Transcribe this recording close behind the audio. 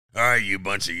right, you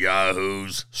bunch of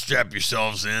yahoos, strap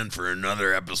yourselves in for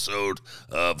another episode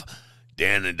of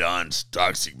Dan and Don's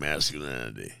Toxic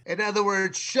Masculinity. In other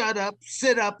words, shut up,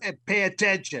 sit up, and pay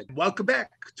attention. Welcome back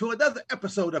to another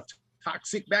episode of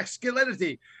Toxic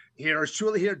Masculinity. Here is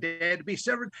truly here, Dan B.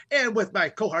 Severn, and with my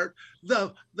cohort,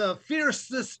 the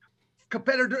fiercest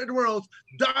competitor in the world,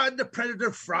 Don the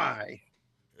Predator Frye.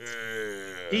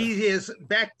 He is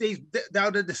back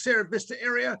down in the Sierra Vista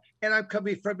area, and I'm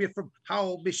coming from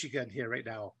Howell, Michigan here right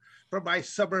now, from my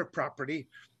summer property.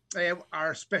 And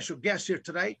our special guest here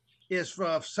tonight is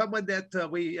from someone that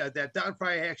that Don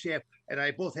Frye actually have, and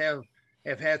I both have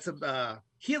had some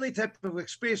healing type of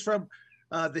experience from.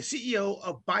 The CEO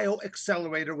of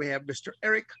BioXcellerator, we have Mr.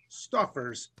 Eric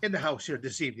Stoffers in the house here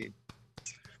this evening.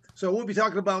 So we'll be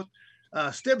talking about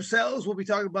stem cells. We'll be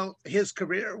talking about his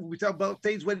career. We'll be talking about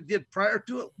things what he did prior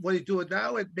to it, what he's doing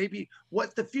now, and maybe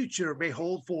what the future may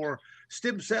hold for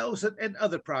stem cells and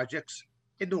other projects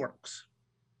in the works.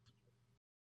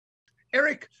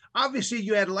 Eric, obviously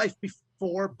you had a life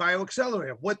before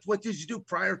BioXcellerator. What did you do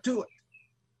prior to it?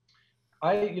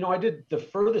 I did the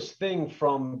furthest thing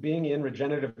from being in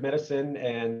regenerative medicine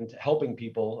and helping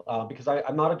people because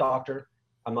I'm not a doctor.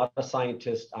 I'm not a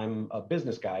scientist. I'm a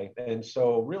business guy. And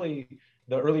so really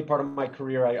the early part of my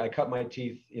career, I cut my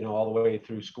teeth, all the way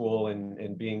through school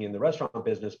and being in the restaurant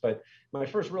business. But my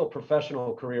first real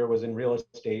professional career was in real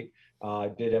estate. I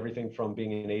did everything from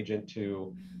being an agent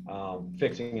to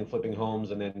fixing and flipping homes,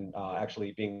 and then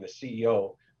actually being the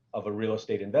CEO of a real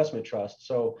estate investment trust.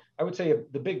 So I would say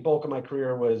the big bulk of my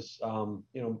career was,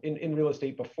 in real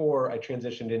estate before I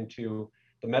transitioned into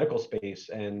the medical space.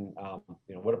 And,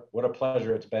 what a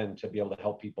pleasure it's been to be able to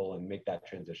help people and make that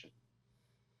transition.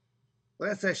 Well,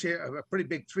 that's actually a pretty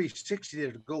big 360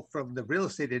 there to go from the real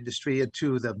estate industry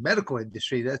into the medical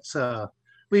industry. That's,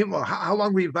 how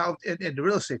long were you involved in the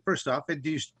real estate first off? And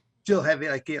do you still have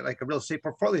like a real estate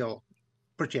portfolio?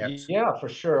 Perchance. Yeah, for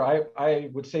sure. I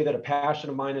would say that a passion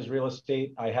of mine is real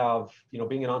estate. I have,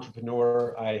 being an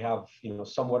entrepreneur, I have,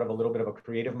 somewhat of a little bit of a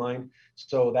creative mind.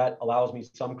 So that allows me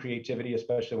some creativity,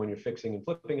 especially when you're fixing and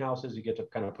flipping houses. You get to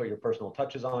kind of put your personal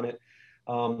touches on it.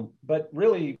 But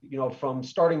really, from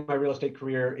starting my real estate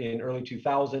career in early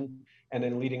 2000 and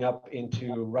then leading up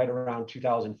into right around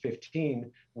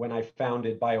 2015, when I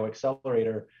founded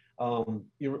BioXcellerator,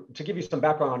 to give you some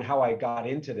background on how I got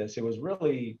into this, it was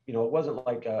really, it wasn't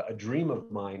like a dream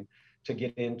of mine to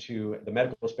get into the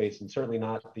medical space, and certainly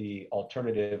not the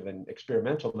alternative and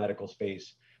experimental medical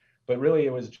space. But really,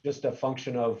 it was just a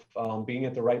function of being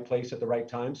at the right place at the right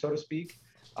time, so to speak.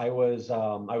 I was the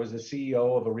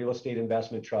CEO of a real estate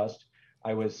investment trust.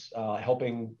 I was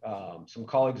helping some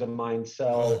colleagues of mine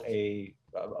sell a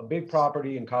big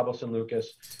property in Cabo San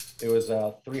Lucas. It was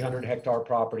a 300-hectare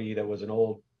property that was an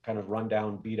old kind of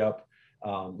rundown, beat up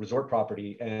resort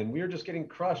property. And we were just getting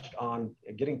crushed on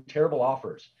getting terrible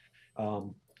offers.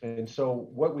 And so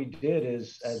what we did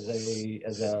is as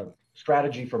a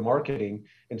strategy for marketing,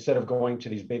 instead of going to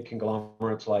these big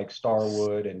conglomerates like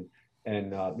Starwood and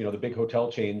the big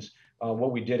hotel chains,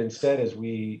 what we did instead is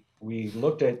we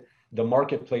looked at the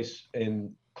marketplace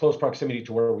in close proximity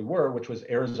to where we were, which was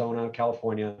Arizona,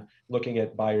 California, looking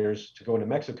at buyers to go into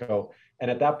Mexico. And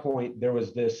at that point, there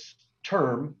was this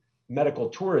term, medical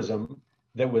tourism,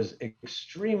 that was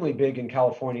extremely big in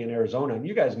California and Arizona. And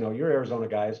you guys know, you're Arizona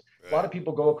guys. A lot of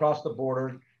people go across the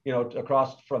border,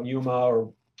 across from Yuma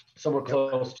or somewhere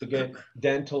close to get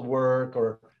dental work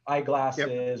or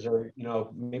eyeglasses or,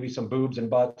 maybe some boobs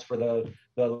and butts for the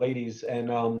ladies. And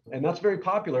that's very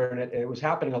popular, and it was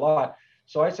happening a lot.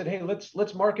 So I said, hey,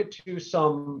 let's market to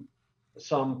some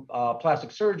plastic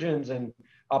surgeons and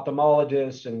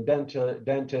ophthalmologists and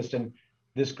dentists. And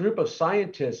this group of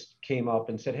scientists came up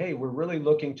and said, hey, we're really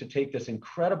looking to take this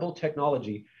incredible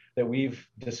technology that we've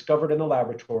discovered in the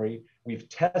laboratory. We've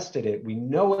tested it. We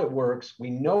know it works. We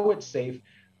know it's safe,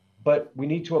 but we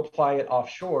need to apply it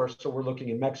offshore. So we're looking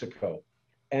in Mexico.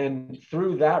 And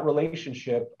through that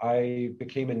relationship, I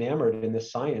became enamored in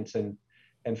this science and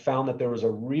found that there was a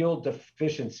real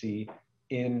deficiency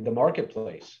in the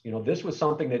marketplace. This was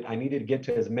something that I needed to get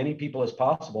to as many people as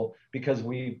possible because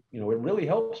it really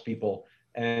helps people.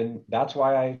 And that's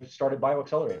why I started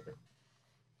BioXcellerator.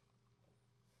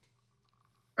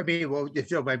 I mean, well,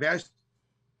 if you don't mind me asking,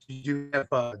 do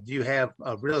you have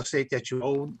real estate that you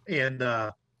own in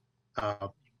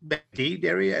Medellin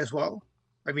area as well?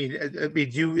 I mean,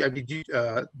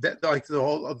 that like the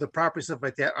whole of the property stuff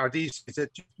like that, are these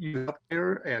that you up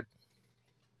there? And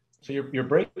so you're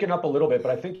breaking up a little bit,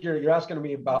 but I think you're asking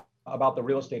me about the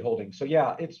real estate holdings. So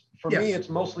yeah, me, it's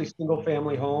mostly single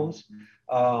family homes.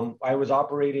 I was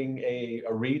operating a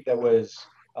REIT that was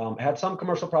Had some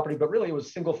commercial property, but really it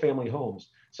was single family homes.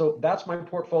 So that's my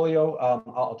portfolio.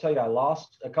 I'll tell you, I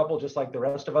lost a couple just like the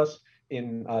rest of us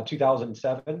in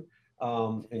 2007.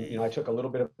 And I took a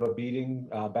little bit of a beating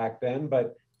back then,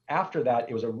 but after that,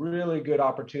 it was a really good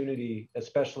opportunity,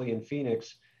 especially in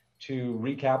Phoenix, to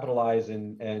recapitalize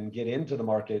and get into the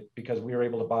market because we were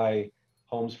able to buy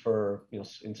homes for,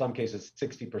 in some cases,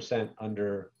 60%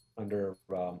 under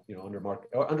market,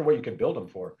 under what you could build them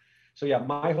for. So yeah,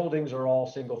 my holdings are all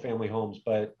single family homes,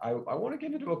 but I want to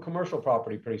get into a commercial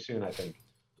property pretty soon, I think.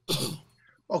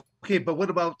 Okay, but what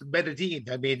about Medellin?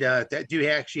 I mean, do you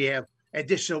actually have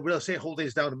additional real estate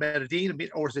holdings down in Medellin? I mean,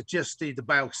 or is it just the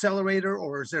BioXcellerator,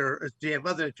 or do you have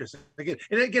other interests? Again,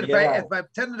 if I'm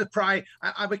tending to pry,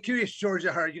 I'm a curious George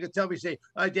at heart. You can tell me, say,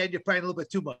 Dan, you're prying a little bit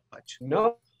too much.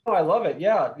 No, I love it.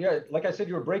 Yeah. Like I said,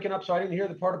 you were breaking up, so I didn't hear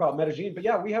the part about Medellin. But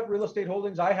yeah, we have real estate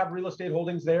holdings. I have real estate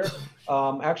holdings there.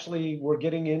 Actually, we're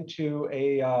getting into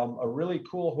a really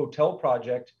cool hotel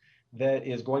project that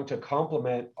is going to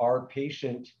complement our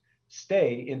patient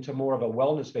stay into more of a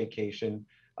wellness vacation.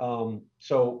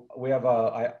 So we have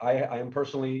I am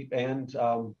personally and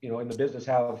in the business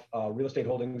have real estate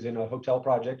holdings in a hotel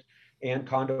project and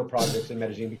condo projects in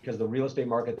Medellin because the real estate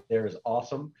market there is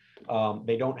awesome.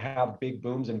 They don't have big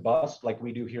booms and busts like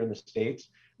we do here in the States.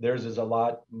 Theirs is a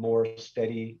lot more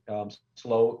steady,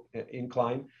 slow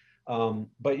incline.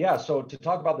 But yeah, so to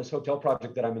talk about this hotel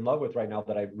project that I'm in love with right now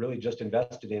that I really just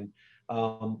invested in,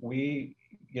 we,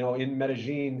 in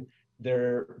Medellin,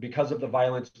 because of the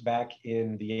violence back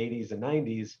in the 80s and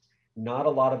 90s, not a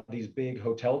lot of these big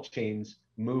hotel chains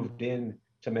moved in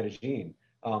to Medellin.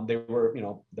 They were,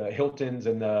 the Hiltons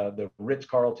and the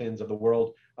Ritz-Carltons of the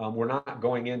world were not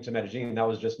going into Medellin. That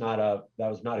was not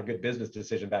a good business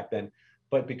decision back then.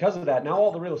 But because of that, now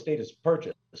all the real estate is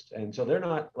purchased. And so they're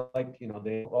not like,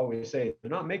 they always say,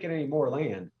 they're not making any more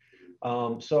land.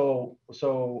 So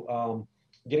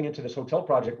getting into this hotel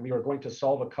project, we are going to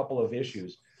solve a couple of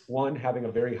issues. One, having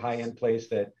a very high-end place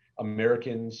that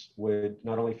Americans would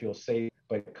not only feel safe,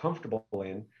 but comfortable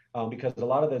in, because a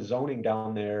lot of the zoning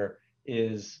down there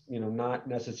is, not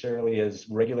necessarily as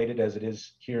regulated as it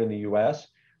is here in the US,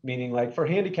 meaning like for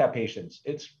handicap patients,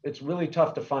 it's really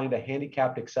tough to find a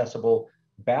handicapped accessible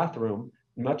bathroom,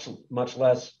 much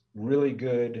less really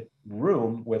good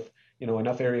room with,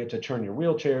 enough area to turn your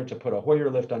wheelchair, to put a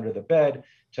Hoyer lift under the bed,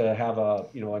 to have a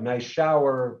nice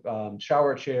shower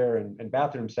chair and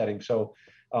bathroom setting. So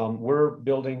we're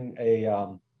building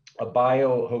a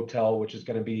bio hotel, which is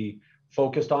going to be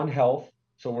focused on health.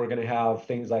 So we're going to have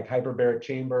things like hyperbaric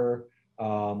chamber.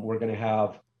 We're going to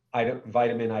have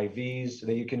vitamin IVs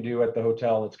that you can do at the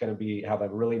hotel. It's going to have a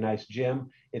really nice gym.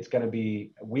 It's going to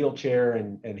be wheelchair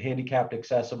and handicapped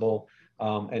accessible.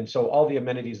 And so all the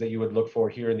amenities that you would look for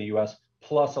here in the US,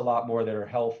 plus a lot more that are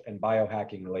health and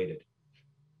biohacking related.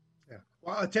 Yeah.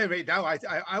 Well, I'll tell you right now,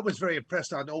 I was very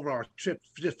impressed on the overall trip.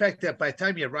 The fact that by the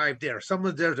time you arrive there,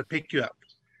 someone's there to pick you up.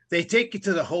 They take you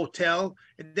to the hotel,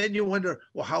 and then you wonder,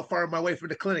 well, how far am I away from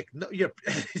the clinic? No, you're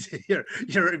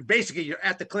basically you're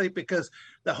at the clinic because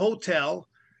the hotel,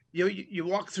 you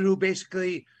walk through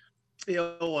basically,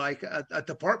 like a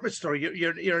department store.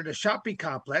 You're in a shopping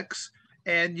complex,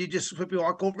 and you just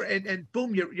walk over, and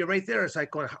boom, you're right there. It's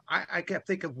like going. I kept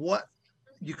thinking, what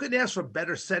you couldn't ask for a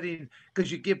better setting because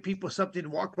you give people something to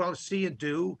walk around, see, and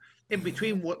do. In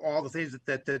between what all the things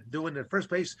that they're doing in the first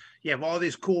place, you have all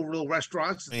these cool little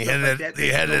restaurants. They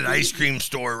had an ice cream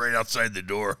store right outside the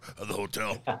door of the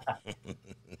hotel.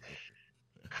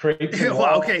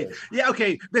 Well, okay, yeah,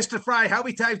 okay, Mr. Frye, how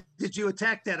many times did you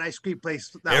attack that ice cream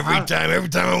place? Now, every time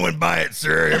I went by it,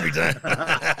 sir. Every time.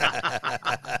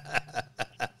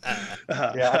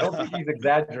 Yeah, I don't think he's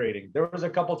exaggerating. There was a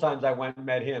couple times I went and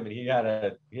met him, and he had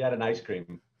an ice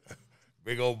cream.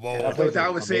 Big old bowl. Yeah,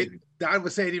 Don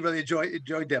was saying he really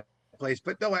enjoyed that place.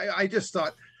 But no, I just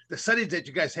thought the settings that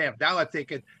you guys have now, I'm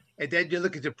thinking, and then you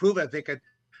look at the improvement, I'm thinking,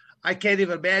 I can't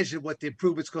even imagine what the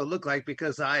improvement's going to look like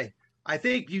because I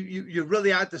think you're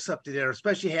really onto something there,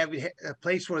 especially having a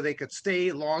place where they could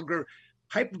stay longer.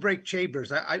 Hyperbaric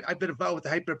chambers. I've been involved with the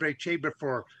hyperbaric chamber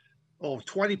for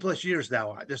 20 plus years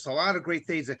now. There's a lot of great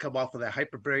things that come off of that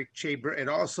hyperbaric chamber, and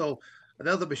also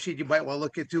another machine you might want to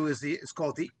look into is it's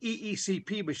called the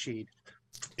EECP machine.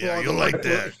 Yeah, you'll like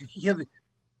that. Yeah, what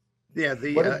is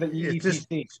the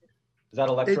EECP? Is that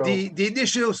electro? The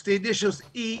initials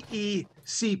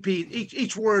EECP.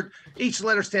 Each word, each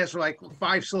letter stands for like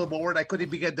 5-syllable word. I couldn't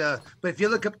begin to, but if you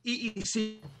look up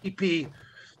EECP,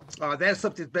 that's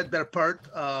something that's been a part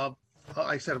of, like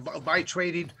I said, my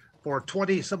training for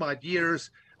 20 some odd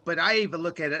years. But I even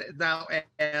look at it now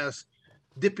as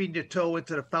dipping your toe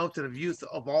into the fountain of youth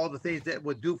of all the things that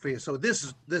would do for you. So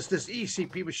this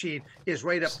ECP machine is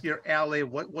right up your alley.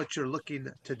 What you're looking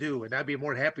to do, and I'd be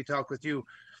more than happy to talk with you,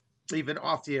 even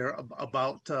off the air,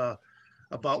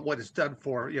 about what it's done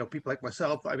for people like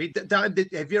myself. I mean, Don,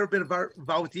 have you ever been involved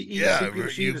with the ECP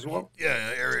machine as well?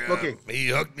 Yeah, Okay. He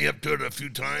hooked me up to it a few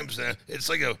times. It's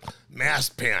like a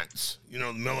mask pants,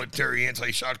 the military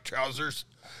anti-shock trousers,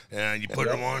 and you put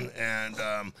them on, and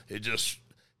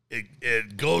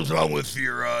it goes on with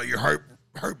your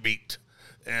heartbeat,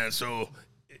 and so.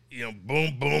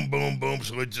 Boom, boom, boom, boom.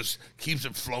 So it just keeps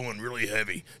it flowing really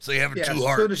heavy. So you have two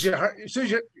hearts. As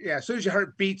soon as your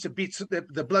heart beats,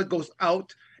 the blood goes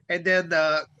out, and then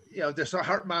there's a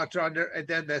heart monitor on there, and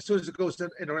then as soon as it goes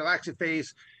in a relaxing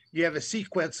phase, you have a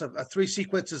sequence of three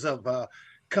sequences of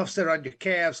cuffs that are on your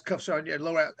calves, cuffs are on your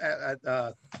lower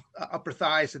upper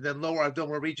thighs, and then lower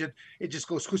abdominal region. It just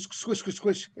goes squish, squish,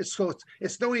 squish, squish.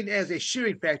 It's known as a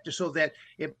shearing factor, so that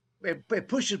it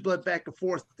pushes blood back and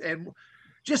forth. And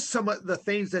just some of the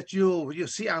things that you'll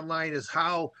see online is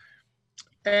how,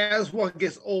 as one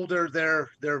gets older,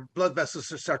 their blood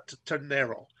vessels start to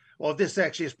narrow. Well, this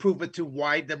actually is proven to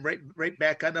widen them right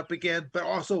back on up again, but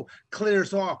also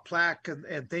clears off plaque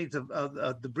and things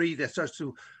of debris that starts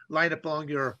to line up along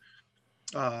your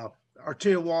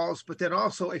arterial walls. But then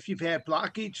also, if you've had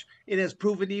blockage, it has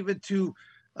proven even to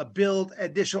build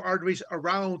additional arteries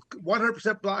around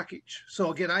 100% blockage.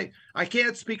 So again, I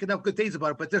can't speak enough good things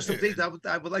about it, but there's some things I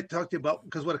would like to talk to you about,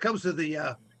 because when it comes to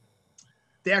the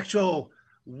actual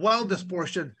wellness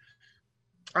portion,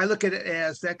 I look at it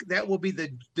as that will be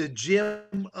the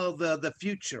gym of the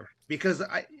future. Because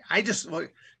I just,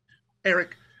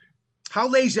 Eric, how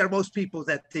lazy are most people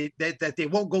that they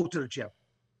won't go to the gym?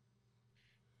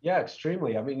 Yeah,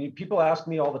 extremely. I mean, people ask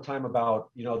me all the time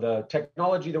about, the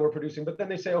technology that we're producing, but then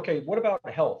they say, okay, what about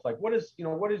health? Like, what is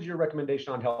your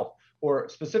recommendation on health, or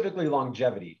specifically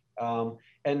longevity?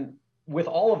 And with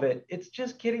all of it, it's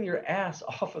just getting your ass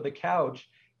off of the couch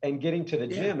and getting to the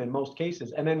gym in most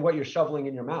cases, and then what you're shoveling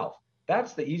in your mouth.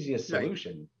 That's the easiest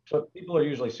solution. So people are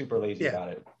usually super lazy about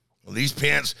it. Well, these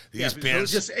pants.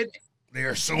 They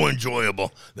are so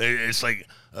enjoyable. It's like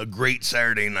a great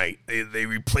Saturday night. They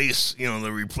replace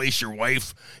your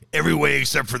wife every way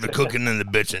except for the cooking and the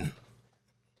bitching.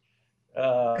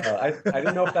 I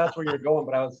didn't know if that's where you're going,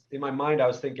 but in my mind I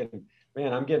was thinking,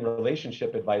 man, I'm getting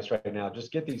relationship advice right now.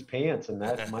 Just get these pants, and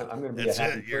I'm going to be a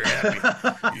happy You're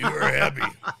happy. You are happy.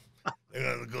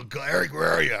 Eric, where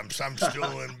are you? I'm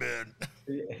still in bed.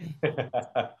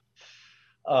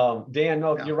 Dan,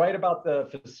 no, you're right about the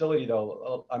facility,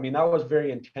 though. I mean, that was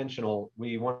very intentional.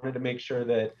 We wanted to make sure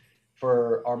that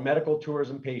for our medical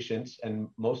tourism patients, and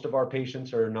most of our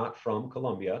patients are not from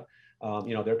Colombia,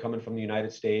 they're coming from the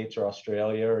United States or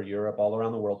Australia or Europe, all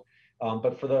around the world.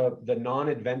 But for the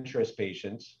non-adventurous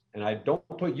patients, and I don't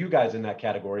put you guys in that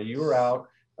category, you were out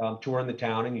touring the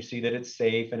town and you see that it's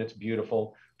safe and it's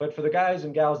beautiful. But for the guys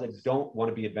and gals that don't want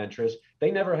to be adventurous,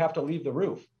 they never have to leave the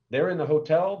roof. They're in the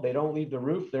hotel, they don't leave the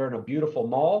roof. They're in a beautiful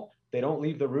mall, they don't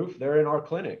leave the roof. They're in our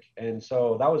clinic. And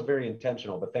so that was very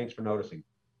intentional, but thanks for noticing.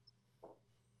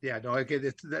 Yeah, no, again,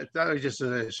 it's not just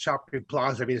a shopping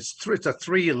plaza. I mean, it's a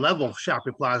 3-level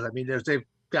shopping plaza. I mean, they've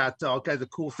got all kinds of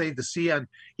cool things to see on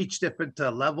each different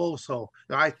level. So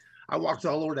I walked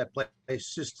all over that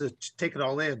place just to take it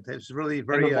all in. It's really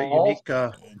very unique.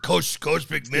 Coach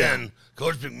McMahon,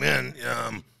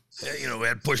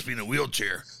 had pushed me in a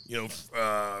wheelchair,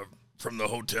 from the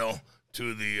hotel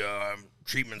to the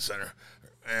treatment center.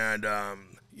 And, hell,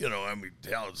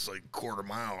 it's like a quarter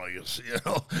mile, I guess,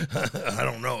 I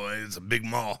don't know. It's a big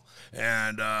mall.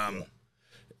 And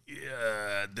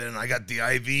then I got the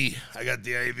IV,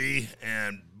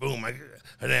 and boom, I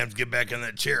didn't have to get back in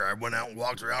that chair. I went out and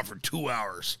walked around for 2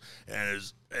 hours. And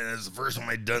it's the first time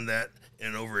I'd done that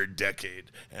in over a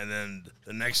decade. And then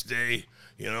the next day,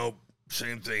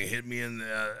 same thing, hit me in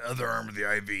the other arm of the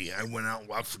IV. I went out and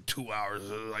walked for 2 hours.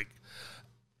 It was like,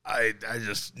 I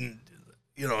just, it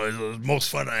was the most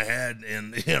fun I had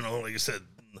in, like I said,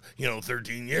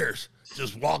 13 years,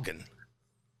 just walking.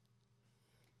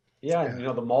 Yeah,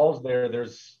 the malls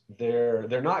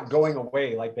they're not going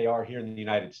away like they are here in the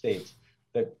United States.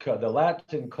 The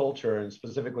Latin culture, and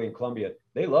specifically in Colombia,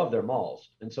 they love their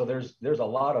malls. And so there's a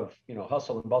lot of,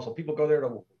 hustle and bustle. People go there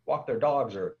to walk their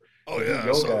dogs or do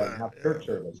yoga and have church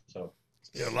service. So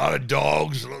yeah, a lot of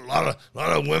dogs, a lot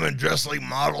of women dressed like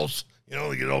models, they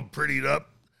get all prettied up,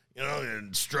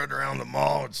 and strut around the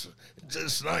mall. It's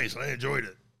just nice. I enjoyed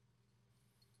it.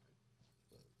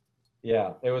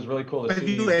 Yeah, it was really cool to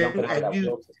see you jumping out of that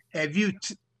wheelchair.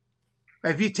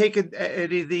 Have you taken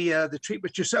any of the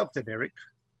treatment yourself then, Eric?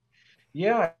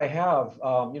 Yeah, I have.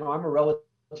 I'm a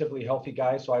relatively healthy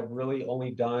guy, so I've really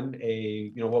only done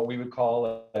what we would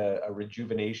call a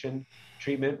rejuvenation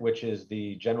treatment, which is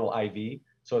the general IV.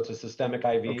 So it's a systemic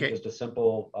IV, Okay. just a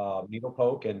simple needle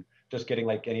poke, and just getting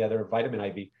like any other vitamin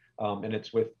IV, and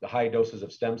it's with high doses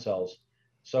of stem cells.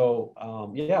 So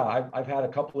yeah, I've had a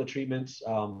couple of treatments.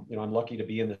 I'm lucky to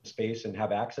be in the space and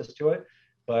have access to it.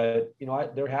 But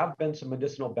there have been some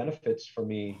medicinal benefits for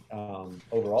me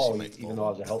overall, even though I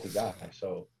was a healthy guy.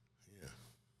 So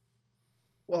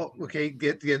Well, okay,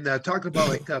 talking about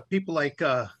like people like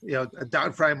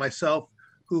Don Fry and myself,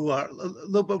 who are a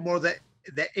little bit more that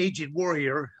aging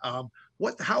warrior.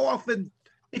 How often,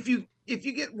 if you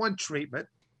get one treatment,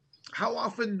 how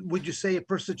often would you say a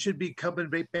person should be coming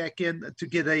right back in to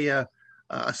get a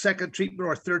second treatment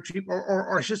or a third treatment,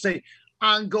 or I should say,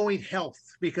 ongoing health?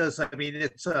 Because I mean,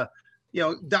 it's Don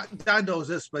knows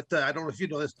this, but I don't know if you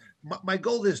know this. My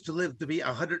goal is to live to be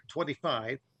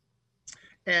 125,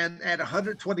 and at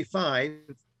 125,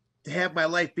 to have my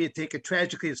life be taken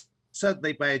tragically and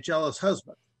suddenly by a jealous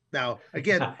husband. Now,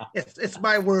 again, it's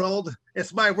my world,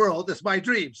 it's my world, it's my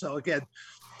dream. So again,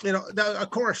 now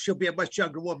of course she'll be a much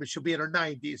younger woman. She'll be in her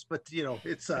 90s, but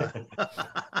it's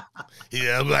Yeah,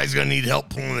 that guy's gonna need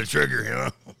help pulling the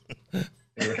trigger.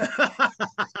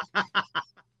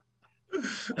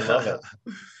 I love it.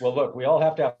 Well, look, we all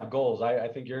have to have goals. I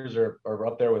think yours are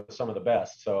up there with some of the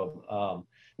best. So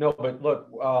no, but look,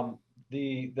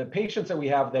 the patients that we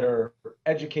have that are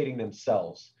educating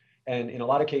themselves, and in a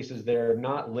lot of cases, they're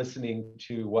not listening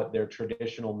to what their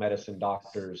traditional medicine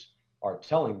doctors are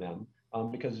telling them,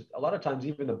 because a lot of times,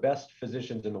 even the best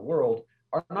physicians in the world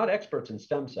are not experts in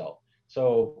stem cell.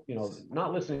 So,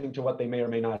 not listening to what they may or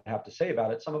may not have to say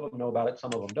about it. Some of them know about it,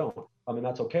 some of them don't. I mean,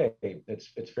 that's okay.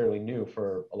 It's fairly new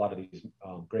for a lot of these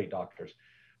great doctors.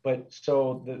 But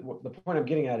so the point I'm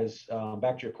getting at is,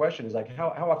 back to your question, is like,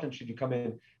 how often should you come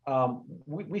in?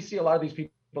 We see a lot of these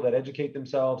people that educate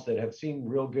themselves, that have seen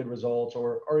real good results,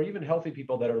 or even healthy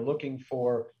people that are looking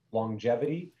for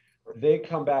longevity. They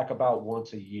come back about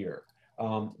once a year,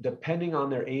 depending on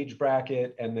their age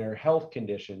bracket and their health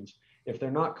conditions. If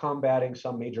they're not combating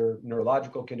some major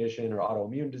neurological condition or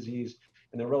autoimmune disease,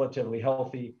 and they're relatively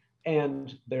healthy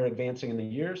and they're advancing in the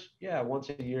years, yeah, once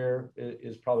a year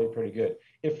is probably pretty good.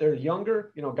 If they're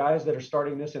younger, guys that are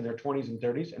starting this in their 20s and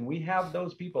 30s, and we have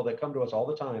those people that come to us all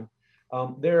the time,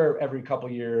 they're every couple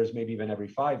of years, maybe even every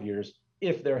 5 years,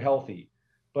 if they're healthy.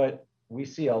 But we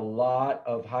see a lot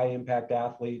of high impact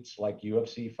athletes like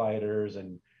UFC fighters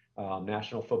and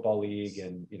National Football League,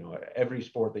 and every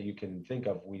sport that you can think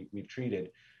of, we've treated,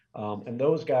 and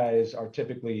those guys are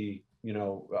typically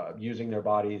using their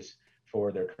bodies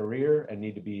for their career and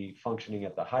need to be functioning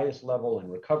at the highest level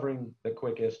and recovering the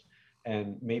quickest,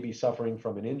 and maybe suffering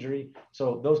from an injury.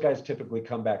 So those guys typically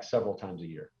come back several times a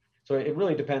year. So it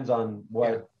really depends on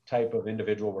what type of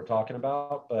individual we're talking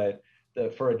about, but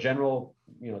for a general,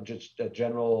 just a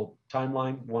general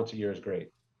timeline, once a year is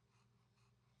great.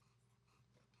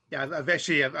 Yeah, I've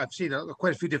seen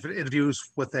quite a few different interviews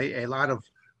with a lot of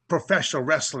professional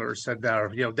wrestlers, and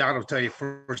Don will tell you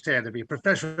firsthand. I mean,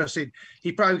 professional wrestling,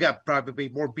 he probably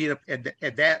more beat up in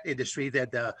that industry than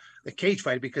the cage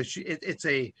fight, because it's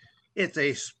a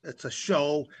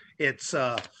show. It's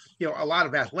a lot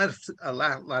of athleticism,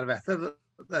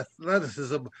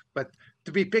 but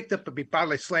to be picked up and be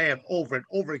bodily slammed over and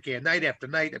over again, night after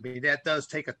night, I mean, that does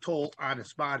take a toll on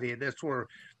his body, and that's where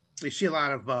we see a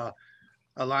lot of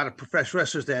professional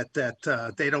wrestlers that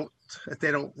they don't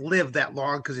live that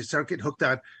long, because they start getting hooked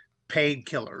on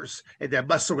painkillers and then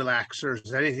muscle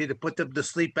relaxers, anything to put them to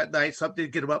sleep at night, something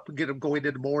to get them up and get them going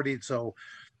in the morning. So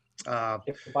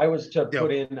if I was to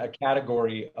put in a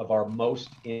category of our most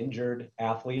injured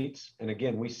athletes, and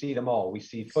again, we see them all. We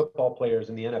see football players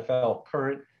in the NFL,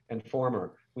 current and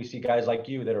former. We see guys like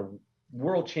you that are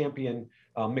world champion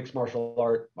mixed martial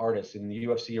artists in the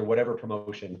UFC or whatever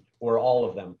promotion, or all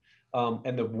of them.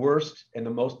 And the worst and the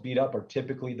most beat up are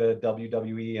typically the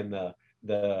WWE and the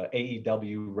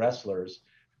AEW wrestlers.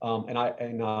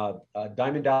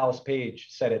 Diamond Dallas Page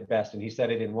said it best, and he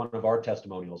said it in one of our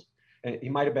testimonials. And he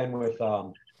might have been with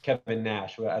Kevin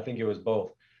Nash. I think it was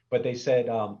both. But they said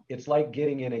it's like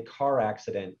getting in a car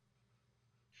accident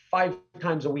 5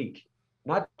 times a week,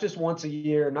 not just once a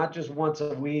year, not just once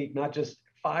a week, not just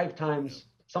 5 times,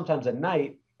 sometimes at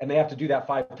night, and they have to do that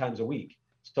 5 times a week.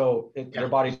 So their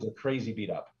bodies are crazy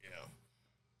beat up.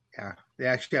 Yeah.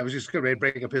 Actually, I was just going to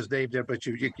bring up his name there, but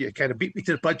you kind of beat me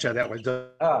to the punch on that one.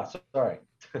 Sorry.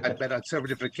 I've been on several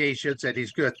different occasions, and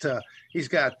he's got.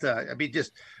 I mean,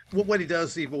 just what he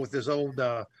does, even with his own,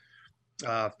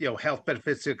 health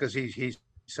benefits, because he's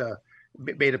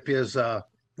made up his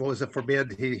what was it for men?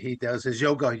 He does his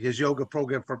yoga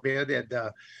program for men,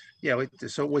 and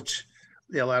so which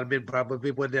a lot of men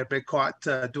probably wouldn't have been caught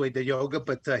doing the yoga,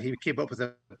 but he came up with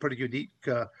a pretty unique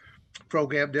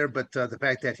program there. But the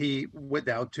fact that he went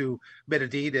down to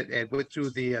Medellin and went through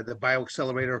the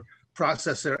BioXcellerator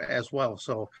process there as well.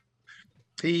 So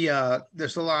he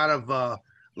there's a lot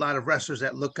of wrestlers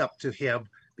that look up to him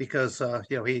because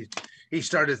he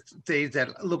started things that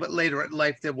a little bit later in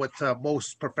life than what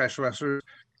most professional wrestlers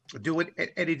do it,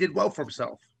 and he did well for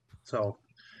himself. So,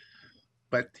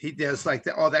 but he does like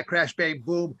all that crash bang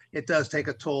boom. It does take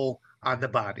a toll on the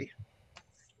body.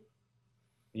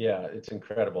 Yeah, it's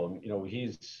incredible.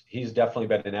 He's definitely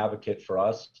been an advocate for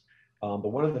us.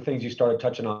 But one of the things you started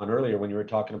touching on earlier when you were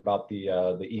talking about the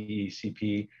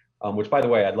EECP, which by the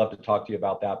way, I'd love to talk to you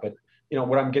about that. But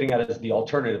what I'm getting at is the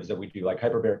alternatives that we do, like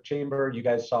hyperbaric chamber. You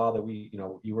guys saw that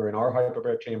you were in our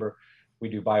hyperbaric chamber. We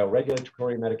do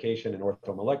bioregulatory medication and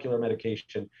orthomolecular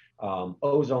medication,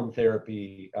 ozone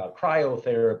therapy,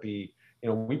 cryotherapy.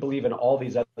 We believe in all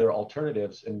these other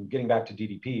alternatives. And getting back to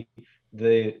DDP,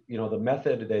 the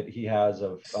method that he has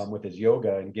of with his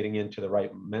yoga and getting into the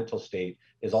right mental state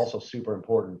is also super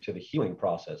important to the healing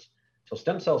process. So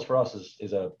stem cells for us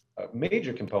is a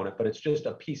major component, but it's just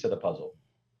a piece of the puzzle.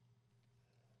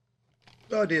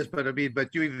 Well, it is, but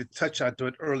you even touched on to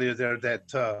it earlier there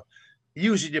that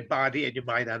using your body and your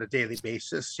mind on a daily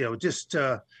basis.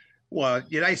 Well, the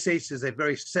United States is a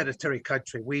very sedentary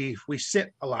country. We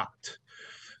sit a lot.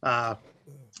 I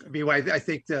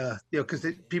think because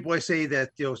people always say that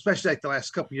especially like the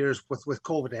last couple of years with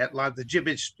COVID, a lot of the gym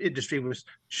industry was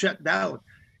shut down,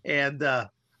 and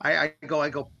I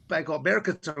go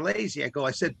Americans are lazy.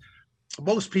 I said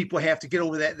most people have to get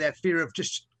over that fear of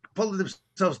just pulling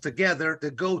themselves together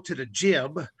to go to the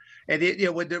gym. And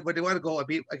when they want to go,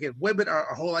 again, women are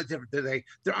a whole lot different.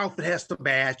 Their outfit has to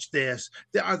match this.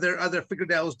 Are their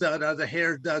fingernails done? Are their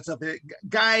hair done? Something.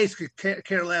 Guys could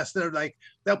care less.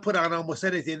 They'll put on almost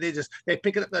anything. They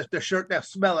pick it up their shirt. They'll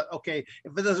smell it. Okay,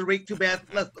 if it doesn't reek too bad,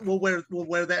 we'll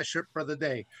wear that shirt for the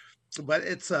day. But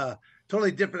it's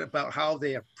totally different about how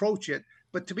they approach it.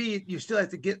 But to me, you still have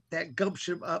to get that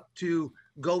gumption up to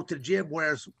go to the gym.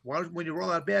 Whereas when you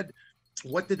roll out of bed,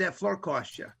 what did that floor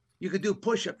cost you? You could do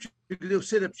push-ups, you could do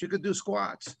sit-ups, you could do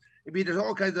squats. There's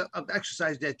all kinds of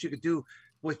exercise that you could do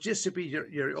with just to be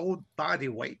your own body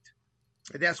weight.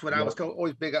 And that's what I was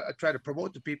always big. I try to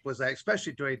promote to people is that,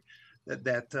 especially during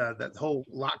that whole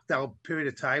lockdown period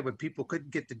of time when people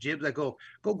couldn't get to gyms. I go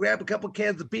grab a couple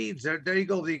cans of beans. There you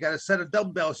go. You got a set of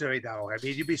dumbbells right now.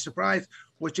 You'd be surprised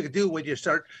what you can do when you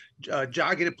start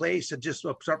jogging in place and just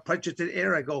start punching to the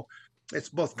air. I go, it's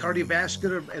both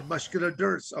cardiovascular and muscular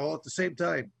endurance all at the same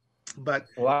time. But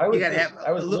you got to have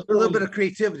a little bit of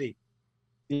creativity.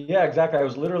 Yeah, exactly. I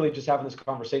was literally just having this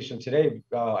conversation today.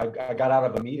 I got out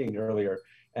of a meeting earlier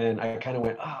and I kind of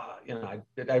went,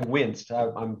 I winced.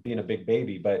 I'm being a big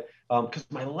baby, but because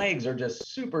my legs are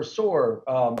just super sore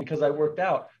because I worked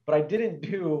out, but I didn't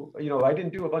do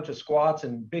a bunch of squats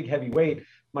and big heavy weight.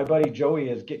 My buddy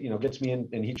Joey gets me in,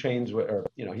 and he trains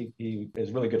he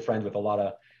is really good friends with a lot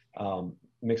of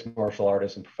mixed martial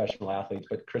artists and professional athletes,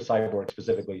 but Chris Cyborg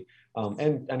specifically.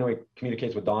 And I know he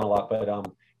communicates with Don a lot, but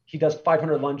he does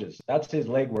 500 lunges. That's his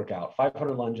leg workout,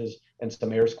 500 lunges and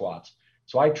some air squats.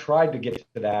 So I tried to get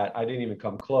to that. I didn't even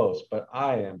come close, but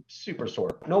I am super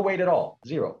sore. No weight at all,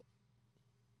 zero.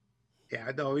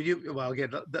 Yeah, no,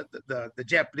 again, the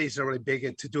Japanese are really big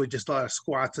into doing just a lot of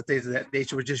squats and things of that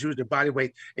nature, which just use their body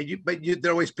weight. But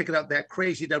they're always picking up that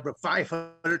crazy number,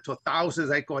 500 to 1,000.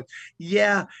 Like going,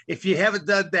 yeah, if you haven't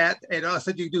done that, and all of a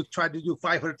sudden you try to do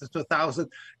 500 to 1,000,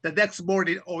 the next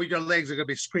morning, your legs are going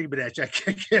to be screaming at you. I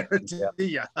can guarantee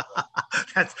you.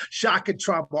 That's shock and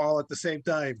trauma all at the same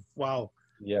time. Wow.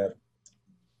 Yeah.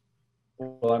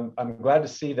 Well, I'm glad to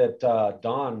see that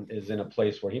Don is in a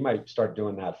place where he might start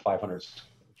doing that 500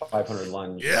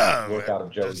 lunge workout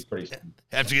of Joe's pretty soon.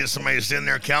 Have to get somebody to stand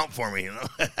there and count for me,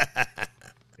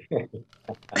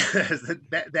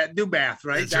 that new math,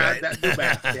 right? That's right. That new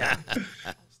math, yeah.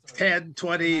 10,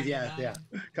 20, yeah.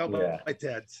 Come on, my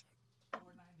tens.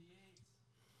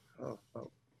 Oh.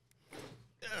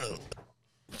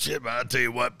 Shit, but I'll tell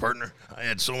you what, partner. I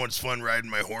had so much fun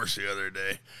riding my horse the other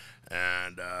day,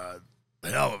 and I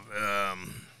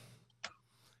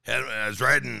was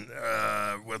riding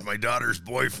with my daughter's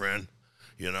boyfriend.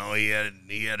 He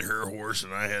had her horse,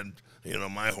 and I had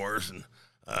my horse, and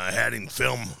had him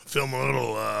film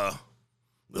a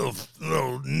little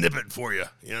snippet for you.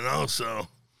 So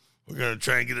we're gonna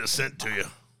try and get it sent to you.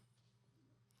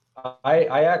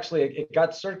 I actually, it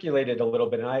got circulated a little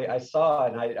bit, and I saw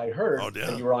and I heard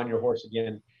that you were on your horse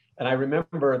again. And I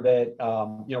remember that,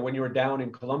 when you were down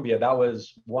in Colombia, that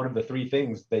was one of the three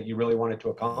things that you really wanted to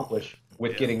accomplish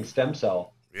with getting stem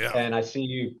cell. Yeah. And I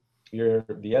see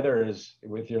the other is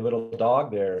with your little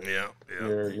dog there. Yeah.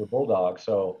 Your bulldog.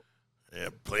 So yeah,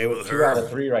 play with two her. out of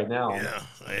three right now.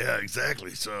 Yeah,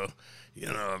 exactly. So,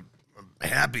 I'm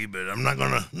happy, but I'm not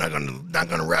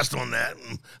gonna rest on that.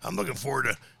 I'm looking forward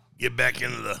to get back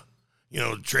into the,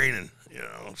 training.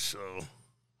 So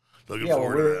looking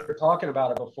forward to that. We were talking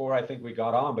about it before I think we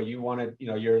got on, but you wanted,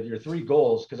 your three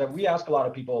goals, because we ask a lot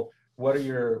of people, what are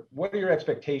your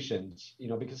expectations?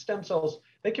 Because stem cells,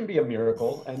 they can be a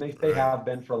miracle, and they have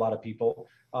been for a lot of people.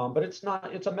 But it's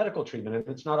a medical treatment, and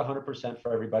it's not 100%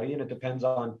 for everybody, and it depends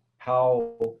on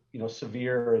how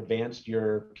severe or advanced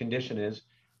your condition is,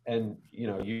 and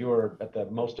you are at the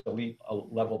most elite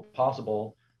level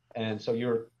possible, and so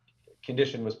your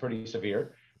condition was pretty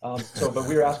severe. But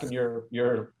we were asking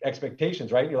your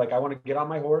expectations, right? You're like, I want to get on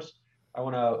my horse, I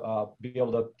want to be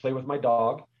able to play with my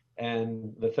dog,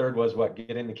 and the third was what?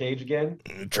 Get in the cage again?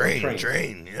 Train,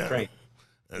 yeah. Train.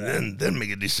 And then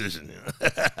make a decision.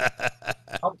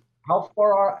 How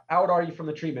far out are you from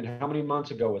the treatment? How many months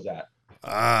ago was that?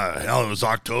 Hell, it was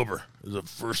October. It was the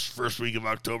first week of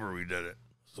October we did it.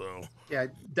 So yeah,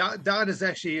 Don is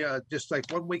actually just like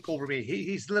 1 week over me.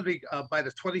 He's literally by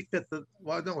the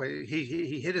 25th.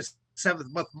 He hit his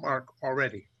 7th month mark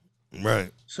already.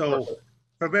 Right. So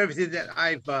from everything that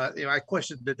I've, I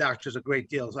questioned the doctors a great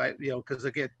deal. So because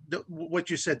again, what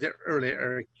you said there earlier,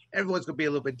 Eric, everyone's going to be a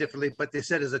little bit differently, but they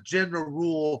said as a general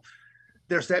rule,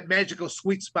 there's that magical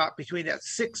sweet spot between that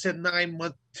 6 and 9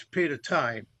 month period of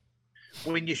time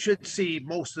when you should see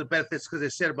most of the benefits, because they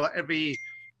said about every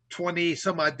 20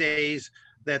 some odd days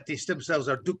that the stem cells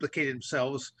are duplicating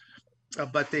themselves.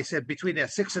 But they said between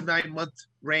that 6 and 9 month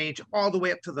range, all the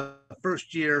way up to the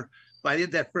first year. By the end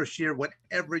of that first year,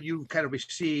 whatever you kind of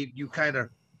receive,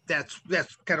 that's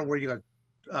kind of where you're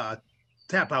gonna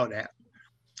tap out at.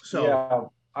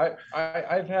 So yeah,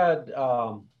 I've had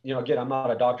again, I'm not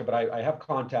a doctor, but I have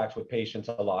contacts with patients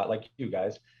a lot, like you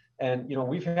guys, and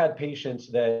we've had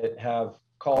patients that have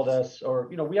called us, or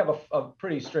we have a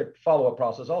pretty strict follow-up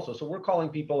process also. So we're calling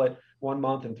people at 1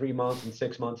 month and 3 months and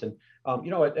 6 months, and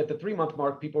at the 3 month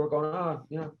mark, people were going,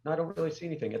 I don't really see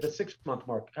anything. At the 6 month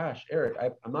mark, gosh, Eric,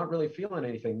 I'm not really feeling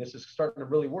anything. This is starting to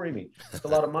really worry me. It's a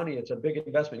lot of money. It's a big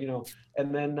investment,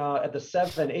 And then at the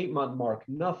 7, 8 month mark,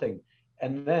 nothing.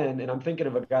 And I'm thinking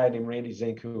of a guy named Randy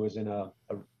Zink, who was in a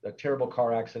terrible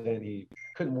car accident. He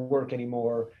couldn't work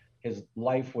anymore. His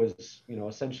life was,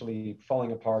 essentially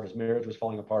falling apart. His marriage was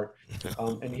falling apart.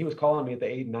 And he was calling me at the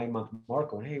 8 and 9 month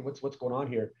mark going, hey, what's going on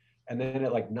here? And then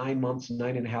at like 9 months,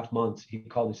 9.5 months, he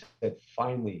called and said,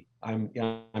 finally, I'm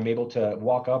able to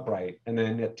walk upright. And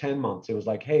then at 10 months, it was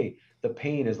like, hey, the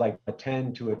pain is like a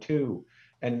 10 to a 2.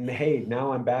 And hey,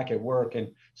 now I'm back at work.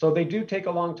 And so they do take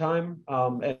a long time.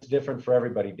 It's different for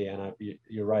everybody, Dan.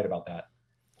 You're right about that.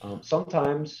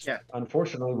 Sometimes,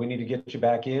 unfortunately, we need to get you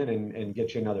back in and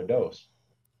get you another dose.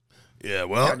 Yeah,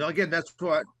 well. Yeah, no, again, that's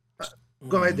what.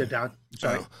 Go ahead there, Don.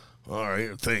 Sorry. All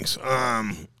right, thanks.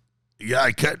 Yeah,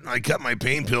 I cut my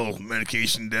pain pill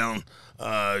medication down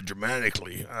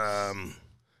dramatically.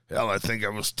 Hell, I think I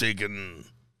was taking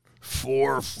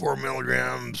 4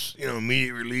 milligrams,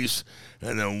 immediate release,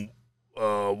 and then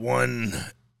 1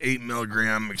 8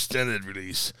 milligram extended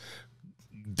release.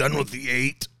 Done with the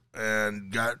 8,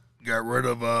 and got rid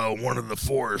of one of the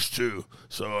 4s too.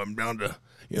 So I'm down to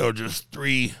just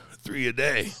three a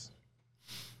day.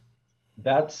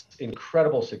 That's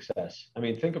incredible success. I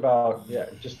mean, think about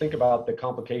the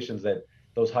complications that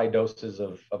those high doses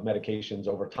of medications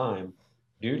over time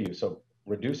do to you. So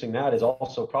reducing that is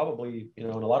also probably, in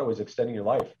a lot of ways, extending your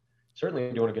life.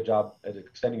 Certainly doing a good job at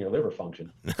extending your liver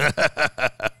function.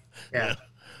 Yeah.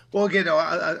 Well, again,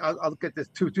 I'll look at this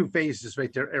two phases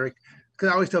right there, Eric. Because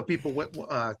I always tell people,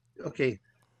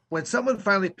 when someone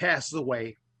finally passes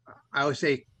away, I always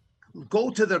say, go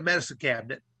to their medicine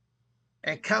cabinet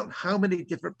and count how many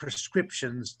different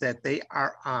prescriptions that they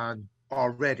are on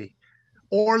already,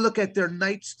 or look at their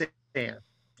nightstand.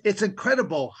 It's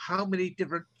incredible how many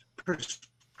different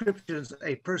prescriptions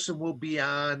a person will be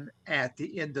on at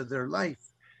the end of their life.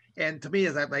 And to me,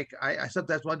 I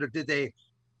sometimes wonder, did they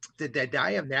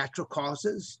die of natural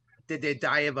causes? Did they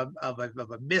die of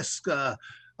a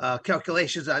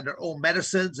calculations on their own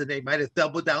medicines, and they might have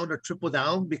doubled down or tripled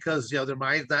down because their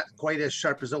mind's not quite as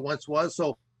sharp as it once was?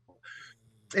 So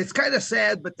it's kind of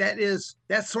sad, but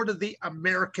that's sort of the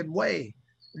American way.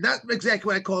 Not exactly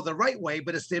what I call the right way,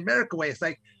 but it's the American way. It's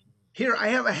like, here, I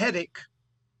have a headache.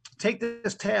 take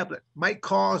this tablet. Might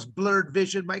cause blurred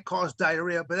vision, might cause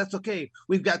diarrhea, but that's okay.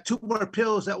 We've got 2 more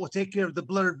pills that will take care of the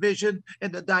blurred vision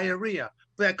and the diarrhea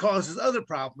that causes other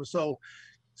problems. So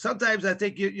sometimes I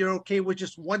think you're okay with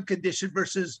just one condition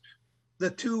versus the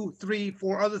 2, 3,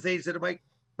 4 other things that it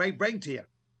might bring to you.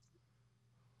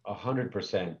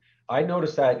 100%. I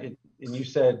noticed that, and you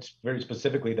said very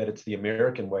specifically that it's the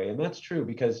American way, and that's true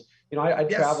because I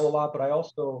Yes. travel a lot, but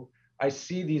I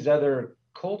see these other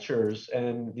cultures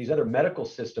and these other medical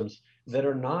systems that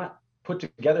are not put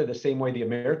together the same way the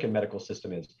American medical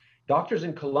system is. Doctors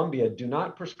in Colombia do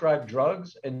not prescribe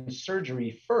drugs and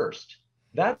surgery first.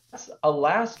 That's a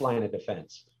last line of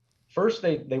defense. First,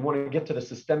 they want to get to the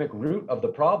systemic root of the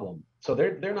problem. So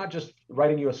they're not just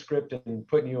writing you a script and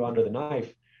putting you under the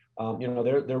knife.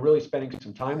 They're really spending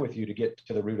some time with you to get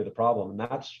to the root of the problem. And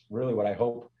that's really what I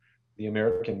hope the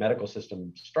American medical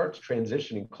system starts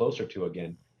transitioning closer to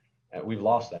again. We've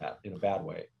lost that in a bad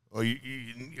way. Well,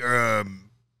 your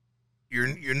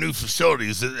new facility,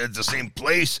 is it at the same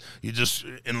place? You just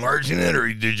enlarging it,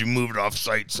 or did you move it off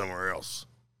site somewhere else?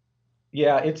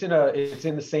 Yeah, it's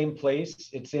in the same place.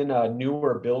 It's in a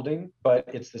newer building, but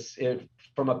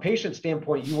from a patient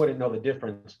standpoint, you wouldn't know the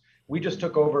difference. We just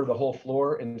took over the whole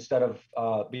floor instead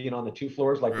of being on the 2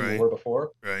 floors like we were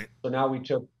before. Right. So now we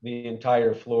took the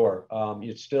entire floor.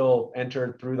 You still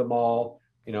entered through the mall,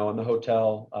 in the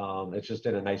hotel. It's just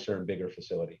in a nicer and bigger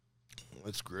facility.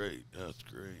 That's great. That's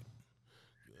great.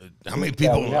 How many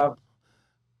people? Yeah,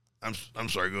 I'm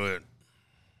sorry. Go ahead.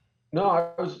 No,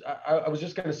 I was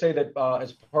just going to say that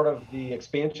as part of the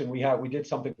expansion, we did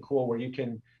something cool where you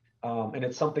can, and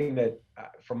it's something that,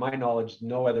 from my knowledge,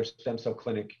 no other stem cell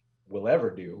clinic will ever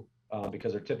do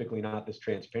because they're typically not this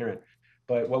transparent.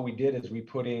 But what we did is we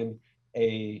put in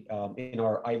in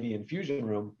our IV infusion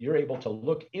room, you're able to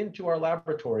look into our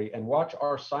laboratory and watch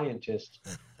our scientists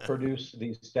produce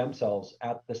these stem cells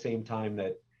at the same time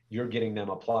that you're getting them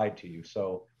applied to you.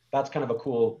 So that's kind of a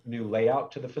cool new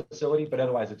layout to the facility, but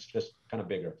otherwise it's just kind of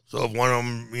bigger. So if one of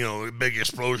them, a big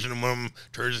explosion, and one of them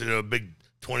turns into a big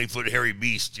 20-foot hairy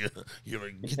beast, you're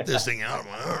like, get this thing out of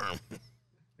my arm.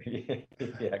 Yeah,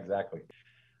 exactly.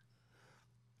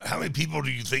 How many people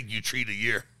do you think you treat a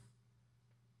year?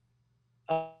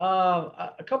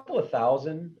 A couple of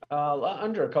thousand,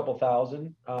 under a couple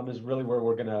thousand is really where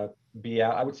we're going to be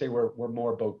at. I would say we're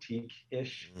more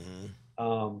boutique-ish. Mm-hmm.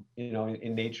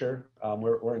 In nature.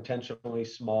 We're intentionally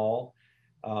small.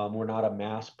 We're not a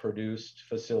mass-produced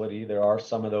facility. There are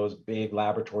some of those big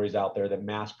laboratories out there that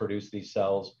mass-produce these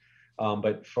cells.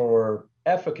 But for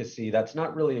efficacy, that's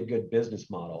not really a good business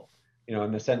model,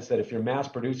 in the sense that if you're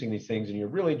mass-producing these things and you're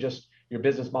really just, your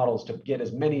business model is to get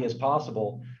as many as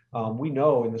possible, we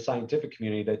know in the scientific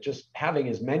community that just having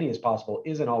as many as possible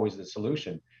isn't always the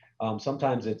solution.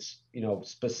 Sometimes it's,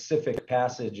 specific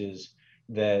passages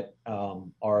that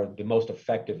are the most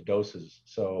effective doses.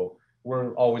 So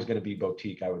we're always going to be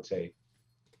boutique, I would say.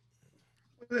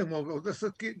 Well, let's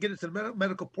get into the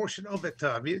medical portion of it.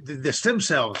 The stem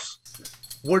cells,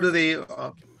 where do they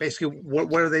basically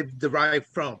where are they derived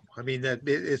from? I mean, that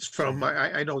it's from.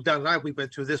 I know Don and I we've been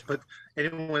through this, but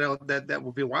anyone else that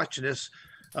will be watching this,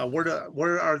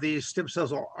 where are these stem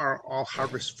cells are all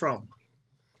harvested from?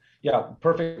 Yeah,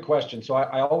 perfect question. So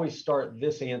I always start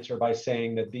this answer by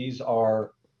saying that these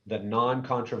are the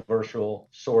non-controversial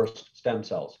sourced stem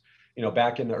cells.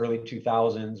 Back in the early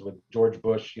 2000s with George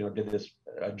Bush, did this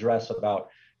address about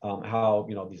how,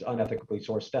 these unethically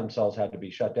sourced stem cells had to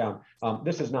be shut down.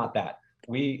 This is not that.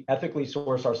 We ethically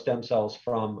source our stem cells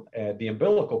from the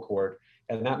umbilical cord.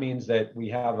 And that means that we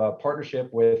have a partnership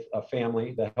with a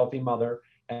family, the healthy mother,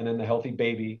 and then the healthy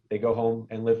baby. They go home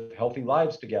and live healthy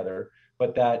lives together.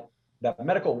 But that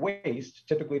medical waste,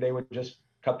 typically they would just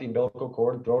cut the umbilical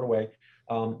cord and throw it away.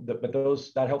 But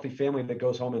that healthy family that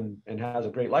goes home and has a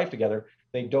great life together,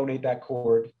 they donate that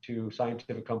cord to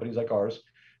scientific companies like ours.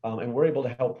 And we're able to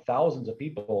help thousands of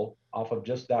people off of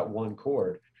just that one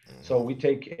cord. So we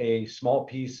take a small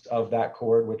piece of that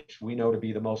cord, which we know to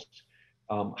be the most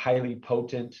highly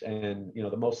potent and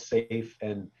the most safe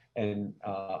and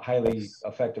highly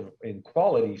effective in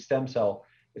quality stem cell.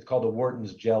 It's called the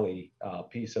Wharton's jelly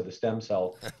piece of the stem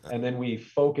cell. And then we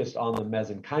focus on the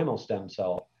mesenchymal stem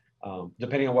cell,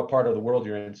 depending on what part of the world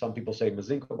you're in. Some people say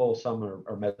mesenchymal, some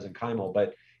are mesenchymal,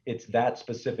 but it's that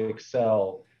specific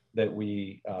cell that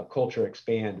we culture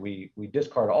expand. We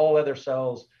discard all other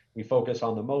cells. We focus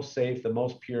on the most safe, the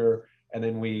most pure, and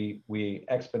then we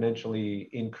exponentially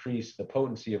increase the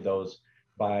potency of those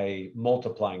by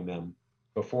multiplying them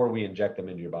before we inject them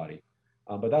into your body.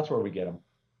 But that's where we get them.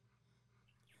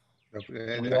 And We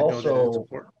I know that it's also,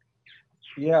 important.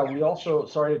 Yeah, we also,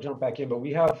 sorry to jump back in, but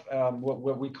we have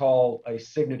what we call a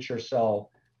signature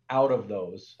cell out of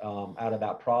those, out of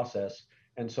that process.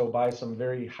 And so by some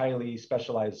very highly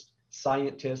specialized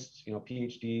scientists,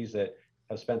 PhDs that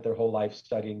have spent their whole life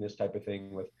studying this type of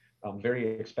thing with very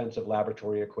expensive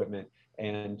laboratory equipment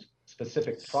and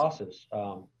specific process,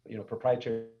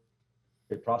 proprietary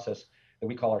process that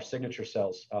we call our signature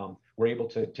cells. We're able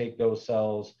to take those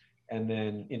cells and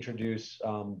then introduce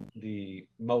the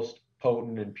most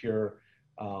potent and pure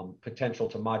potential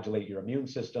to modulate your immune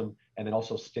system and then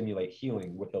also stimulate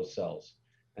healing with those cells.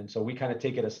 And so we kind of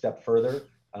take it a step further.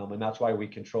 And that's why we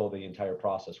control the entire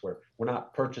process, where we're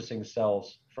not purchasing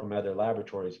cells from other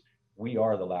laboratories. We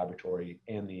are the laboratory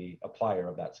and the applier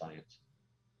of that science.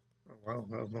 Well,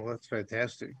 that's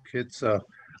fantastic. It's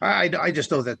I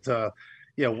just know that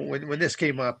when this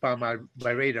came up on my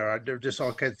radar, there are just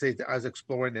all kinds of things that I was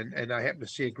exploring, and I happened to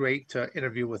see a great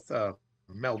interview with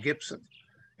Mel Gibson,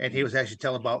 and he was actually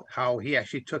telling about how he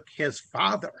actually took his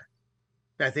father.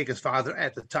 I think his father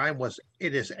at the time was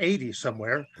in his 80s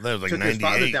somewhere. That was like took 98. his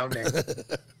father down there.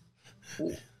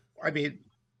 I mean,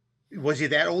 was he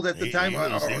that old at the time? He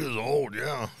was old,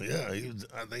 yeah.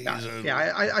 I think he's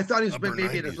I thought he was maybe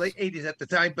 90s. in his late 80s at the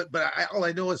time, but all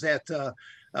I know is that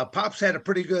Pops had a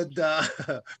pretty good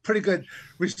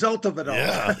result of it all.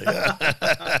 Yeah.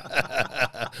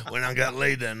 When I got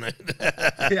laid that night.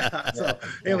 Yeah, so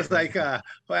it was like,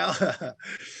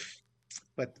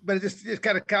 but it's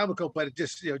kind of comical, but it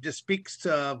just speaks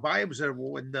to volumes of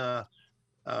when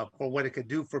for what it can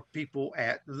do for people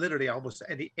at literally almost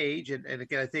any age. And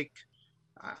again, I think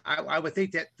I would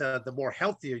think that the more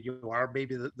healthier you are,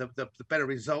 maybe the better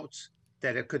results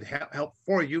that it could help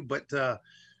for you. But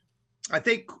I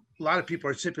think a lot of people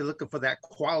are simply looking for that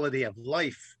quality of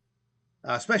life,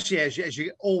 especially as you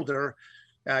get older.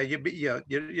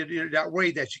 You're not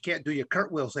worried that you can't do your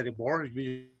cartwheels anymore.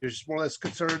 You're just more or less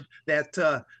concerned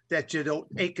that you don't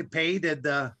ache and pain, and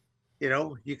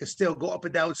you can still go up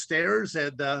and down stairs.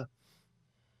 And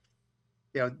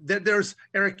there's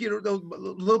Eric. A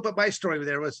little bit of my story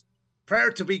there was prior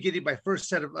to me getting my first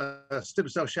set of stem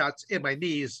cell shots in my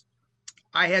knees,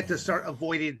 I had to start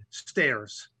avoiding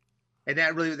stairs, and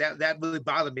that really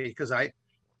bothered me because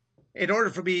in order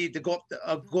for me to go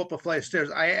up a flight of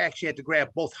stairs, I actually had to grab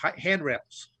both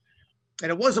handrails. And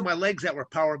it wasn't my legs that were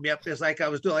powering me up. It's like I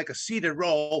was doing like a seated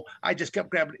roll. I just kept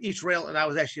grabbing each rail, and I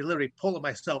was actually literally pulling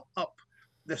myself up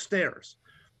the stairs.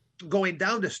 Going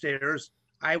down the stairs,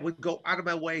 I would go out of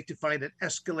my way to find an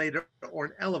escalator or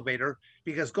an elevator,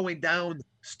 because going down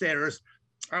stairs,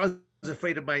 I was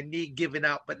afraid of my knee giving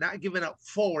out, but not giving out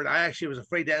forward. I actually was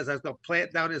afraid that as I was going to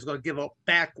plant down, it was going to give out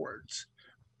backwards.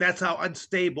 That's how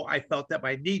unstable I felt that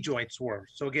my knee joints were.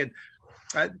 So again,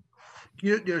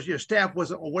 your staff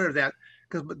wasn't aware of that,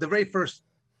 because the very first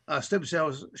stem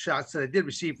cell shots that I did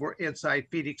receive were inside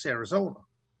Phoenix, Arizona,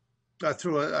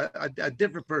 through a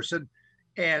different person,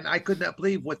 and I could not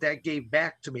believe what that gave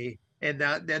back to me. And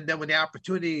then when the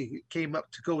opportunity came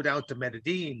up to go down to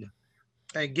Medellin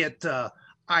and get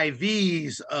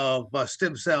IVs of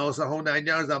stem cells, the whole 9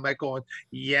 yards, I'm like going,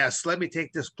 yes, let me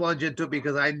take this plunge into it,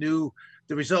 because I knew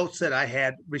the results that I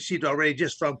had received already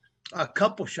just from a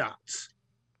couple shots.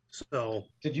 So,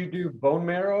 did you do bone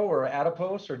marrow or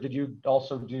adipose, or did you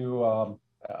also do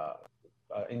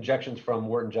injections from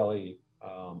wart and jelly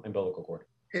umbilical cord?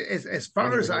 As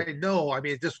far as I know, I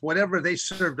mean, just whatever they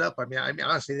served up. I mean,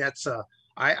 honestly, that's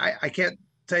I can't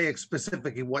tell you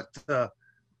specifically what.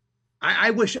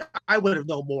 I wish I would have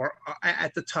known more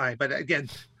at the time, but again,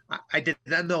 I did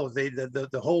not know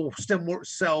the whole stem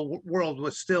cell world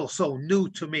was still so new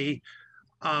to me.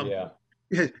 On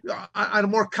a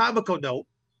more comical note,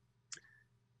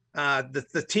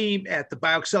 the team at the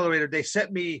BioXcellerator, they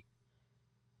sent me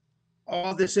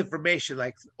all this information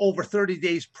like over 30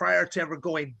 days prior to ever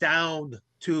going down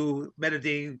to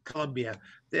Medellin, Colombia.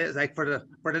 They're like, for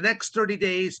the next 30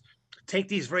 days, take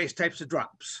these various types of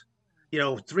drops.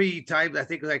 3 times, I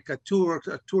think, like two or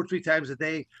 3 times a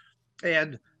day,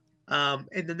 and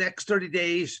in the next 30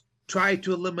 days, try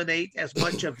to eliminate as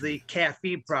much of the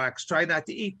caffeine products. Try not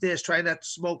to eat this, try not to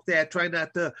smoke that, try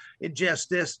not to ingest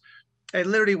this. And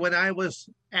literally, when I was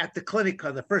at the clinic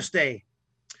on the first day,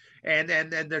 and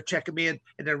they're checking me in,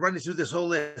 and they're running through this whole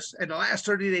list, and the last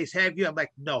 30 days, have you? I'm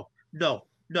like, no. And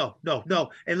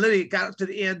literally got up to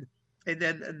the end, and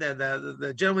then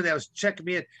the gentleman that was checking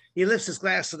me in, he lifts his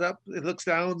glasses up, and looks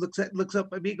down, looks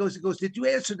up at me, he goes, did you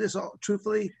answer this all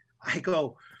truthfully? I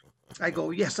go,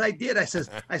 yes, I did. I said,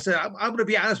 I'm going to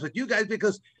be honest with you guys,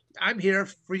 because I'm here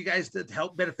for you guys to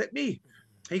help benefit me.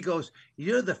 He goes,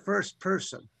 you're the first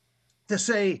person to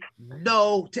say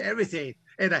no to everything.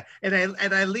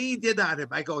 I leaned in on him.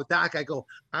 I go, Doc, I go,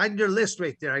 on your list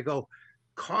right there. I go,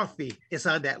 coffee is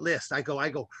on that list. I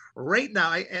go right now.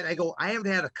 I go, I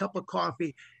haven't had a cup of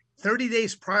coffee 30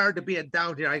 days prior to being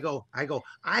down here. I go,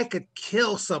 I could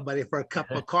kill somebody for a cup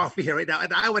of coffee here right now,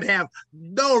 and I would have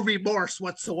no remorse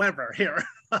whatsoever here.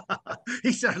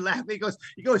 He started laughing.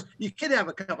 He goes, you can have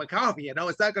a cup of coffee, you know,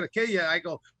 it's not going to kill you. I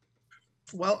go,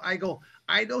 well, I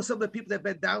know some of the people that have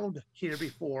been down here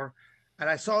before, and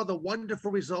I saw the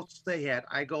wonderful results they had.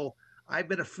 I go, I've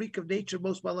been a freak of nature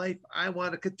most of my life. I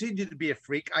want to continue to be a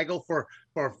freak. I go for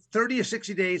 30 or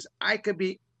 60 days. I could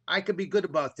be good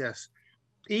about this.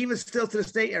 Even still to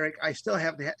this day, Eric, I still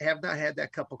have not had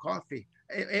that cup of coffee.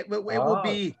 It will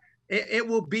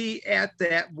be at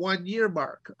that 1 year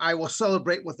mark. I will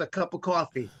celebrate with a cup of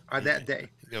coffee on that day.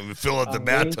 Fill out the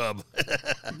bathtub.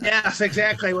 Yes,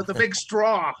 exactly, with a big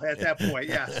straw at that point.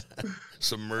 Yes.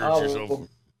 Submerge yourself. Well,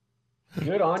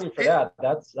 good on you for that.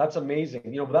 That's amazing.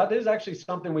 You know, that is actually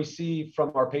something we see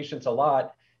from our patients a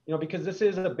lot. You know, because this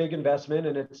is a big investment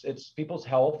and it's people's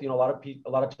health. You know, a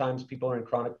lot of times people are in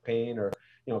chronic pain or,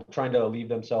 you know, trying to relieve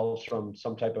themselves from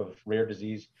some type of rare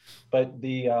disease. But the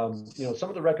you know, some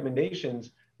of the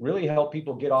recommendations really help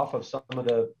people get off of some of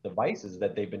the vices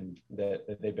that they've been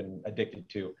addicted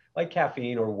to, like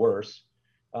caffeine or worse.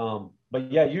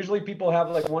 But yeah, usually people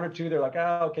have like one or two. They're like,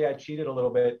 okay, I cheated a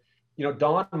little bit. You know,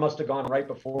 Don must have gone right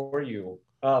before you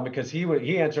because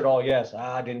he answered all yes.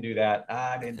 I didn't do that.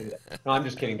 I didn't do that. No, I'm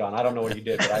just kidding, Don. I don't know what you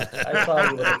did, but I saw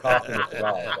you with a coffee and a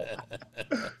cigar.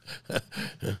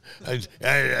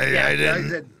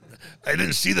 I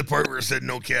didn't see the part where it said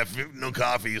no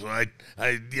coffee, so I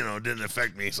you know, didn't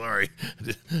affect me. Sorry.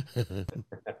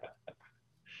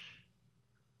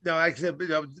 No, actually,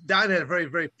 you know, Don had a very,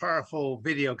 very powerful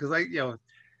video because, like, you know,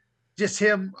 just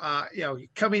him, you know,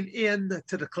 coming in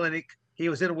to the clinic, he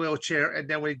was in a wheelchair, and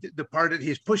then when he departed,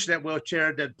 he's pushing that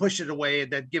wheelchair, then pushing it away,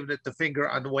 and then giving it the finger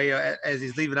on the way as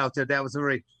he's leaving out there. That was a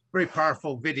very, very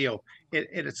powerful video in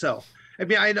itself. I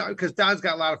mean, I know because Don's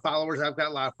got a lot of followers. I've got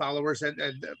a lot of followers, and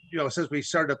you know, since we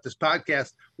started up this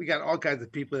podcast, we got all kinds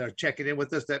of people that are checking in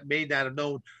with us that may not have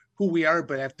known who we are,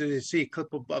 but after they see a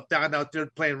clip of Don out there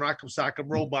playing Rock'em Sock'em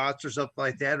Robots or something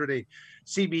like that, or they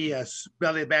see me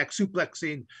belly back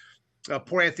suplexing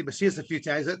poor Anthony Macias a few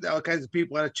times, all kinds of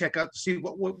people want to check out to see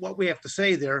what we have to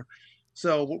say there.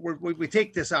 So we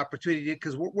take this opportunity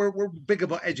because we're big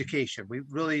about education. We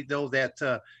really know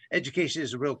that education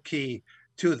is a real key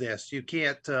to this. You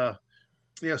can't, you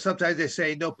know, sometimes they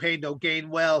say no pain, no gain.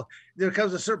 Well, there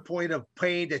comes a certain point of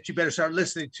pain that you better start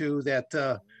listening to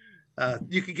that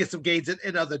you can get some gains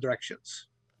in other directions.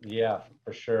 Yeah,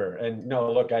 for sure. And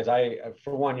no, look, guys,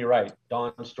 for one, you're right.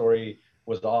 Don's story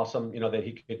was awesome. You know, that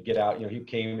he could get out. You know, he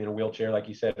came in a wheelchair, like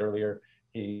you said earlier.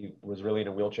 He was really in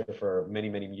a wheelchair for many,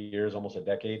 many years, almost a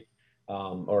decade,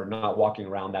 or not walking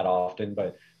around that often.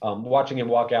 But watching him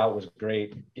walk out was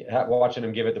great. Watching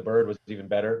him give it the bird was even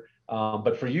better.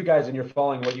 But for you guys and you're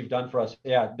following what you've done for us,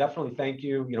 yeah, definitely thank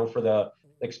you. You know, for the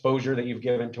exposure that you've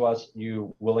given to us.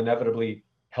 You will inevitably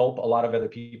help a lot of other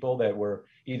people that were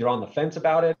either on the fence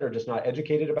about it or just not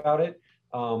educated about it.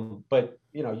 But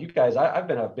you know, you guys, I've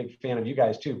been a big fan of you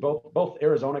guys too. Both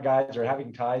Arizona guys are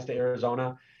having ties to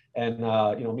Arizona, and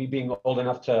you know, me being old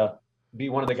enough to be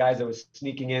one of the guys that was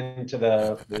sneaking into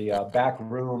the back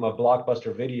room of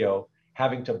Blockbuster Video,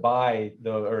 having to buy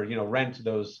rent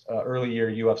those early year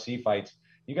UFC fights.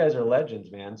 You guys are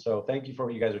legends, man. So thank you for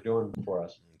what you guys are doing for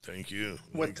us. Thank you.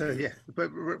 Yeah,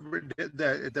 but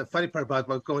the funny part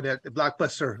about going at the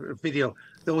Blockbuster Video,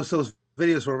 those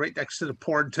videos were right next to the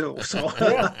porn too. So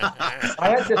yeah. I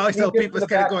had to always tell people it's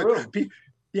kind of going. Room.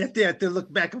 Yeah, they have to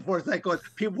look back and forth like going,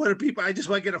 people, what are people? I just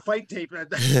want to get a fight tape, and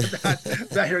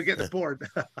not here getting porn.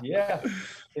 Yeah,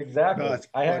 exactly. No,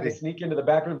 I had to sneak into the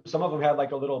back room. Some of them had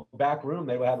like a little back room.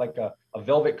 They had like a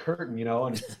velvet curtain, you know,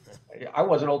 and I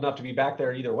wasn't old enough to be back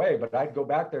there either way, but I'd go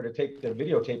back there to take the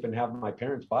videotape and have my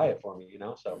parents buy it for me, you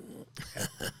know, so.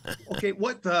 Okay,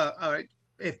 all right.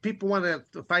 If people want to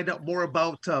find out more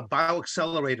about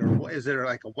BioXcellerator, is there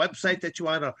like a website that you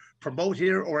want to promote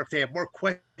here? Or if they have more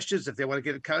questions, if they want to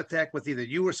get in contact with either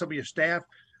you or some of your staff,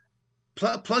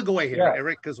 plug away here,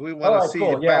 Eric, because we want to see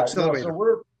BioXcellerator.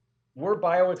 So we're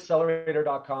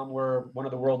BioXcellerator.com. We're one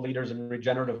of the world leaders in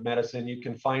regenerative medicine. You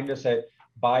can find us at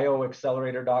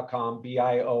BioXcellerator.com,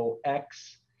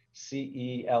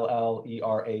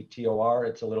 BioXcellerator.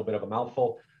 It's a little bit of a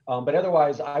mouthful. But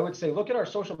otherwise, I would say look at our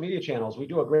social media channels. We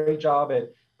do a great job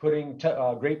at putting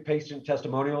great patient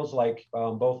testimonials like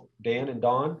both Dan and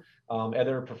Don,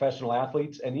 other professional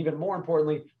athletes, and even more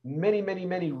importantly, many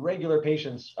regular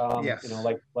patients, you know,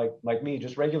 like me,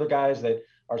 just regular guys that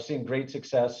are seeing great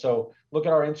success. So look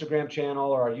at our Instagram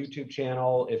channel or our YouTube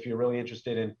channel if you're really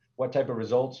interested in what type of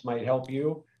results might help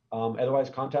you. Otherwise,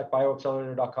 contact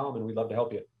bioaccelerator.com and we'd love to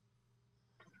help you.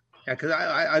 Yeah,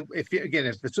 because if you, again,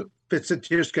 if it fits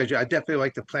into your schedule, I definitely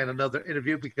like to plan another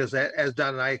interview because as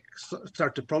Don and I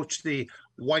start to approach the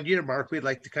 1 year mark, we'd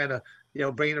like to kind of,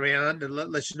 bring it around and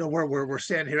let you know where we're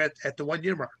standing here at the 1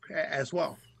 year mark as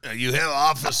well. You have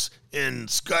office in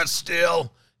Scottsdale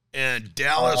and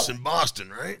Dallas and Boston,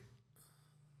 right?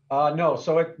 No.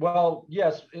 So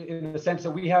yes, in the sense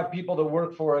that we have people that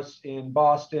work for us in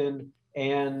Boston,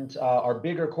 and our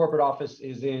bigger corporate office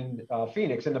is in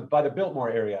Phoenix, by the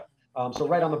Biltmore area. So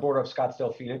right on the border of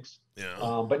Scottsdale, Phoenix.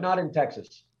 Yeah. But not in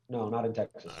Texas. No, not in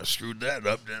Texas. I screwed that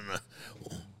up, didn't I?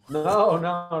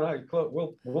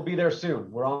 No. We'll be there soon.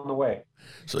 We're on the way.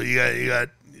 So you got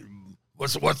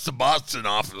what's the Boston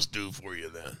office do for you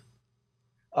then?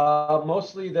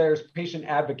 Mostly there's patient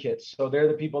advocates. So they're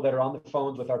the people that are on the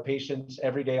phones with our patients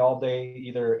every day, all day,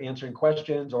 either answering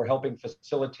questions or helping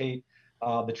facilitate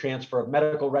the transfer of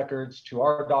medical records to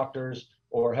our doctors,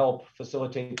 or help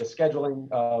facilitate the scheduling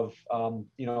of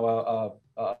a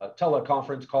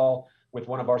teleconference call with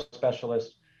one of our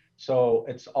specialists. So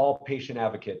it's all patient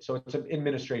advocates. So it's an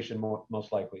administration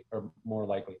most likely, or more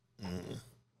likely. Mm-hmm.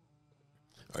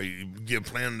 Are you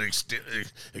planning to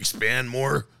expand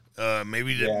more?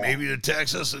 Maybe to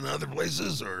Texas and other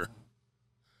places, or?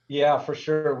 Yeah, for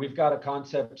sure. We've got a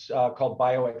concept called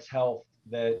BioX Health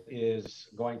that is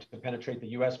going to penetrate the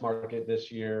U.S. market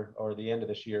this year or the end of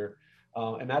this year,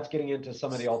 and that's getting into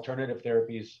some of the alternative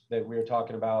therapies that we were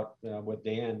talking about with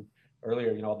Dan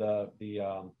earlier.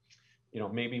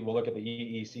 Maybe we'll look at the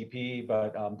EECP,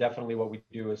 but definitely what we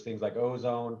do is things like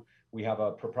ozone. We have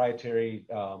a proprietary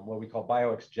what we call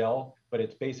BioX Gel, but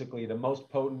it's basically the most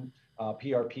potent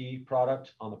PRP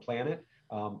product on the planet.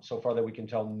 So far that we can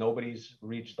tell, nobody's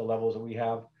reached the levels that we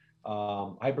have.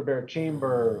 Hyperbaric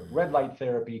chamber, red light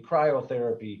therapy,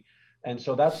 cryotherapy. And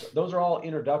so those are all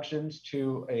introductions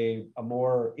to a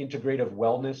more integrative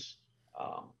wellness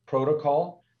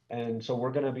protocol. And so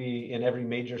we're going to be in every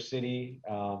major city,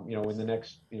 in the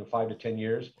next 5 to 10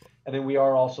 years. And then we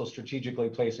are also strategically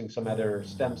placing some other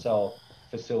stem cell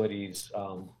facilities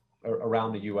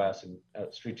around the U.S. and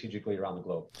strategically around the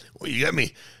globe. Well, you got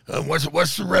me.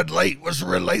 What's the red light? What's the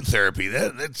red light therapy?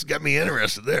 That's got me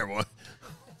interested there, boy.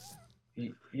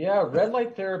 Yeah, red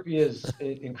light therapy is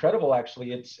incredible.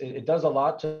 Actually, it does a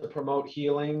lot to promote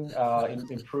healing,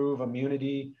 improve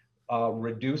immunity,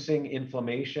 reducing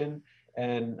inflammation,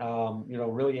 and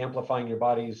really amplifying your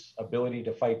body's ability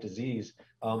to fight disease.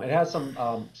 It has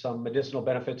some medicinal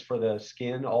benefits for the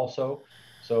skin also.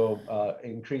 So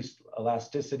increased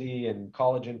elasticity and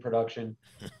collagen production.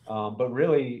 But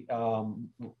really,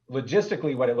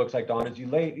 logistically, what it looks like, Don, is you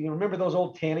remember those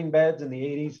old tanning beds in the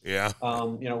 80s? Yeah.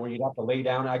 Where you'd have to lay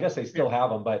down. I guess they still have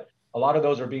them, but a lot of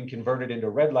those are being converted into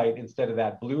red light instead of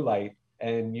that blue light.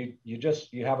 And you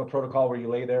have a protocol where you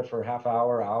lay there for half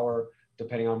hour,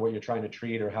 depending on what you're trying to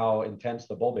treat or how intense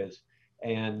the bulb is.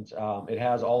 And it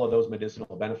has all of those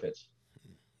medicinal benefits.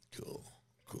 Cool.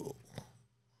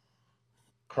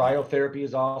 Cryotherapy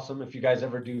is awesome. If you guys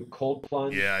ever do cold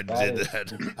plunge. Yeah, I did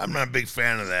that. I'm not a big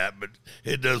fan of that, but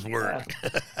it does work.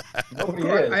 Nobody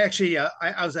is. I actually,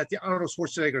 I was at the Arnold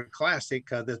Schwarzenegger Classic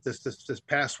this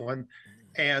past one,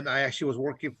 and I actually was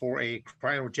working for a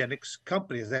cryogenics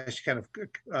company. It's actually kind of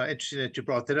interesting that you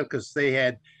brought that up, because they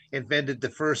had invented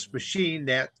the first machine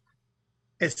that,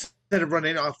 instead of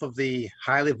running off of the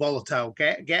highly volatile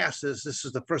gases, this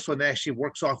is the first one that actually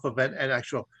works off of an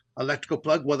actual electrical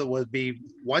plug, whether it would be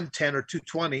 110 or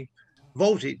 220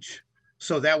 voltage.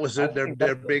 So that was their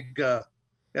big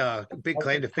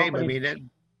claim to fame. I mean,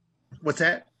 what's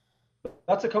that?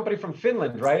 That's a company from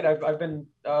Finland, right? I've been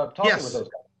talking with those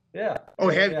guys. Yeah. Oh,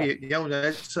 have you?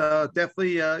 That's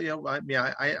definitely.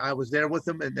 I was there with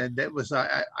them, and that was.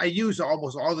 I used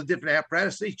almost all the different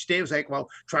apparatus. Each day was like, well,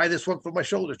 try this one for my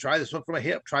shoulder, try this one for my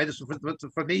hip, try this one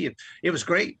for knee. And it was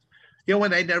great.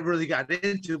 One I never really got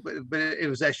into, but it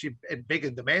was actually big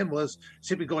in demand, was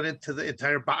simply going into the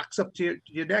entire box up to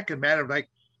your neck in a matter of I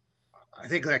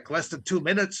think less than 2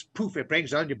 minutes. Poof! It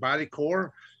brings down your body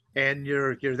core, and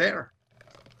you're there.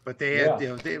 But they had,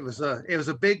 it was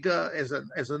a big, as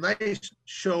a nice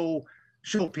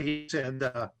showpiece, and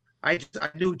I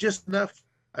knew just enough.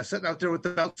 I was sitting out there with the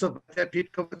belts of that.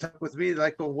 People come and talk with me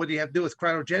like, well, what do you have to do with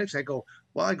cryogenics? I go,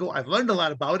 I've learned a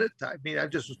lot about it. I mean, I'm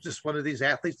just one of these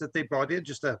athletes that they brought in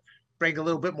just to bring a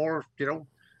little bit more,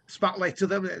 spotlight to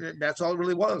them, and that's all it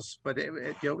really was. But it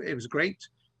was great.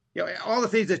 All the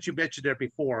things that you mentioned there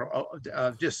before,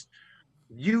 just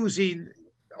using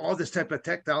all this type of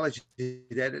technology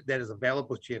that is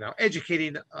available to you now.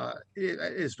 Educating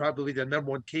is probably the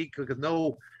number one key, because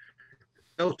no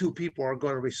two people are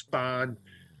going to respond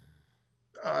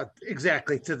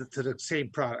exactly to the same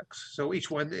products. So each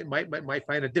one might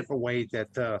find a different way that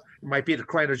it might be the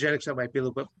cryogenics that might be a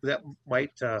little bit that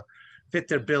might fit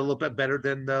their bill a little bit better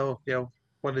than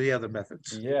one of the other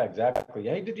methods. Yeah, exactly.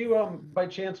 Hey, did you by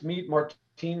chance meet Martin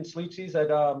Sleetsies at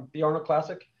the Arnold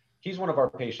Classic? He's one of our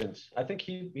patients. I think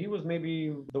he was maybe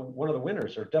one of the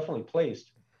winners, or definitely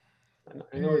placed.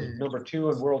 I know he's number 2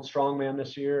 in World Strongman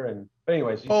this year. And but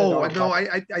anyways, no,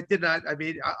 I did not. I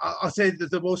mean, I'll say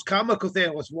that the most comical thing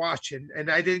I was watching,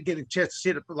 and I didn't get a chance to see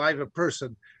it live in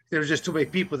person. There was just too many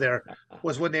people there.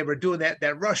 Was when they were doing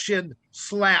that Russian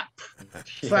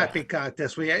slapping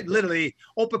contest. We had literally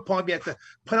open palm. You had to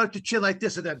put out your chin like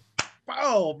this, and then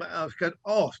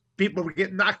people were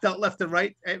getting knocked out left and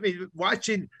right. I mean,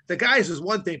 watching the guys is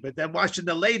one thing, but then watching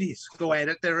the ladies go at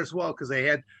it there as well, because they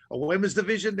had a women's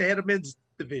division, they had a men's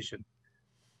division.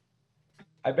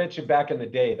 I bet you back in the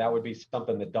day that would be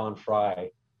something that Don Frye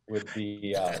would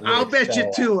be. I'll bet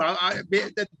you too. I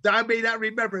may not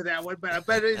remember that one, but I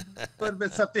bet it would have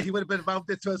been something he would have been involved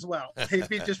into as well. If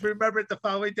he just remember it the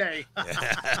following day.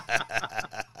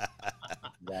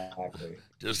 Exactly.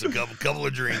 Just a couple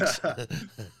of drinks.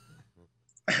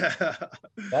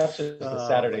 That's just a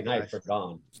Saturday night for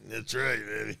Don. That's right,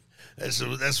 baby.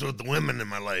 That's what the women in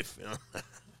my life,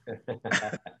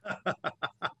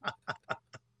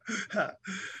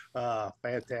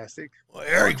 Fantastic. Well,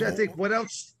 Eric, I think what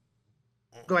else?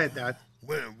 Go ahead, Don.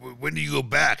 When do you go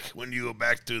back? When do you go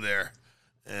back through there?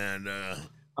 And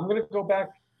I'm gonna go back.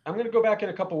 I'm gonna go back in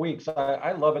a couple of weeks.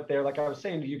 I love it there. Like I was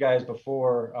saying to you guys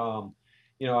before,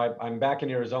 I'm back in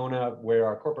Arizona where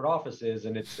our corporate office is,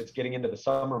 and it's getting into the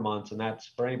summer months, and that's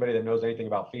for anybody that knows anything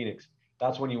about Phoenix.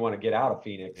 That's when you want to get out of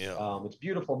Phoenix. Yeah. It's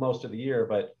beautiful most of the year,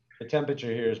 but the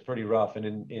temperature here is pretty rough. And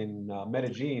in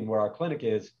Medellin, where our clinic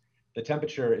is, the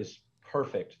temperature is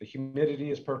perfect. The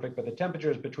humidity is perfect, but the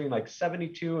temperature is between like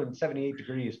 72 and 78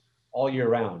 degrees all year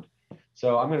round.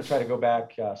 So I'm going to try to go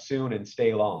back soon and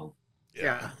stay long.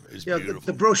 Yeah.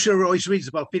 The brochure always reads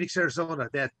about Phoenix, Arizona,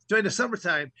 that during the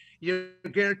summertime, you're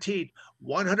guaranteed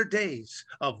 100 days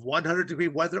of 100-degree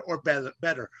weather or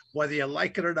better, whether you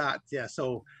like it or not. Yeah.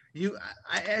 So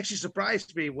I actually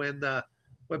surprised me when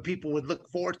people would look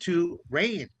forward to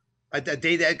rain, a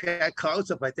day that got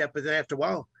clouds up like that. But then after a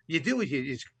while, you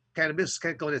just kind of miss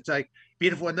going. It's like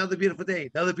beautiful, another beautiful day,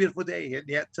 and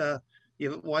yet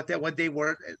you want that one day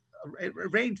where it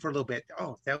rained for a little bit.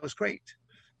 Oh, that was great.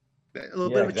 A little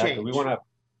bit of a change.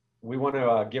 We want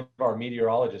to give our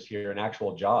meteorologist here an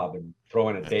actual job and throw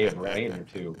in a day of rain or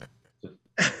two.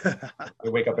 We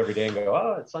wake up every day and go,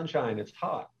 oh, it's sunshine, it's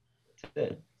hot.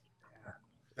 That's it.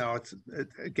 No,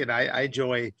 again, I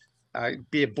enjoy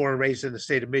being born and raised in the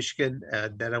state of Michigan,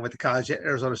 and then I went to college at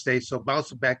Arizona State. So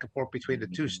bouncing back and forth between the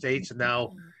two states, and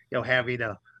now having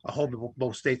a home in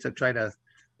both states, I'm trying to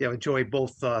enjoy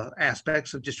both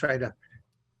aspects of just trying to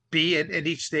be in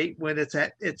each state when it's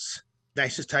at its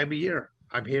nicest time of year.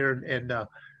 I'm here in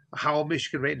Howell,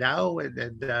 Michigan right now,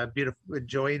 and beautiful,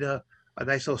 enjoying a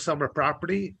nice little summer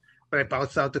property. But I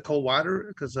bounced out to Coldwater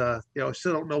because I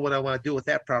still don't know what I want to do with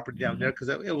that property down there, because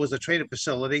it was a training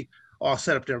facility all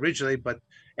set up there originally. But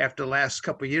after the last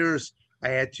couple of years, I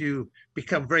had to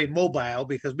become very mobile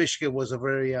because Michigan was a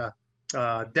very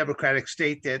democratic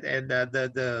state, and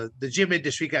the gym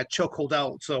industry got chokehold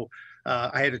out. So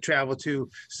I had to travel to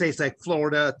states like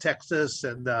Florida, Texas,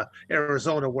 and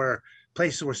Arizona, where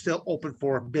places were still open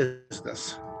for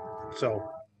business. So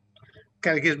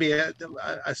kind of gives me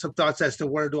some thoughts as to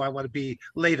where do I want to be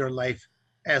later in life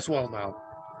as well now.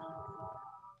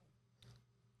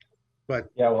 But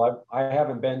yeah, well, I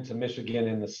haven't been to Michigan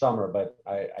in the summer, but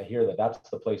I hear that that's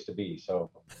the place to be.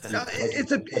 So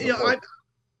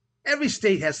every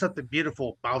state has something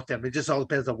beautiful about them. It just all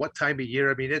depends on what time of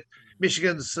year. I mean,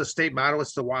 Michigan's state motto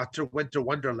is the winter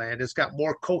wonderland. It's got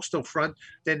more coastal front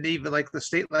than even like the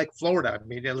state like Florida. I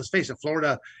mean, let's face it,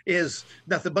 Florida is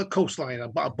nothing but coastline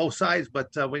on both sides. But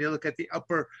when you look at the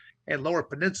upper and lower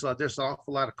peninsula, there's an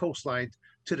awful lot of coastline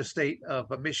to the state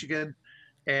of Michigan.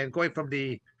 And going from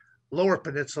the lower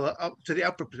peninsula up to the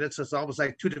upper peninsula is almost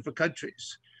like two different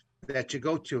countries that you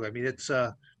go to. I mean, it's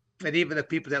and even the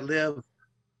people that live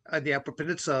on the upper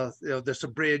peninsula, there's a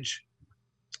bridge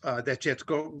that you have to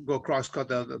go across called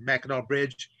the Mackinac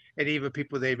Bridge, and even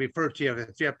people, they refer to you,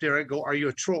 if you're up there and go, are you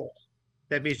a troll?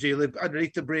 That means you live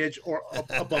underneath the bridge or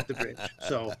above the bridge.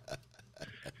 So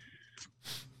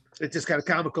it's just kind of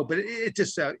comical, but it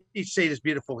just each state is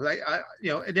beautiful.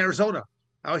 In Arizona,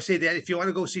 I always say that if you want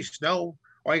to go see snow,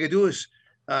 all you can do is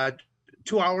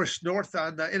 2 hours north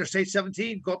on Interstate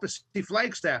 17. Go up and see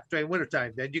Flagstaff during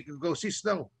wintertime. Then you can go see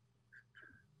snow.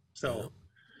 So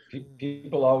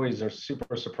people always are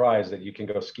super surprised that you can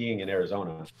go skiing in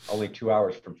Arizona, only 2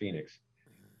 hours from Phoenix.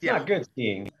 It's not good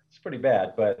skiing. It's pretty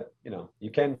bad, but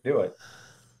you can do it.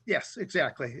 Yes,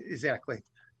 exactly.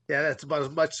 Yeah, that's about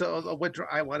as much a winter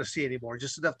I want to see anymore.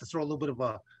 Just enough to throw a little bit of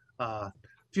a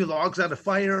few logs on the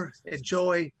fire,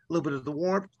 enjoy a little bit of the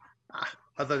warmth.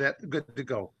 Other than that, good to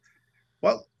go.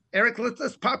 Well, Eric,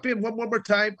 let's pop in one more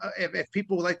time. If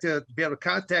people would like to be able to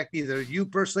contact either you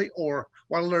personally or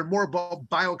want to learn more about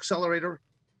BioXcellerator,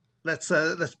 let's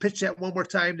pitch that one more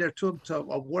time there to them to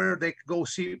where they can go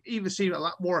see a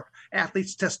lot more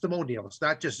athletes' testimonials,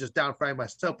 not just Don Frye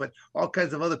myself, but all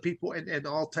kinds of other people and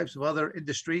all types of other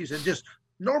industries and just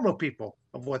normal people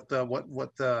of what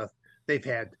they've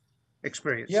had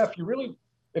experienced. Yeah,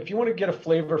 if you want to get a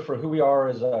flavor for who we are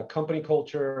as a company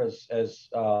culture, as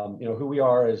who we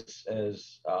are as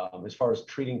far as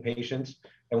treating patients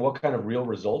and what kind of real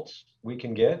results we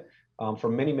can get for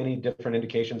many different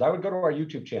indications, I would go to our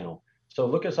YouTube channel. So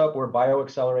look us up. We're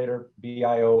BioXcellerator,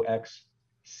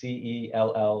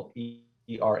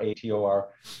 BioXcellerator.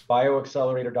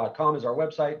 BioXcellerator.com is our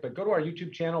website. But go to our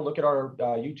YouTube channel. Look at our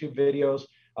YouTube videos.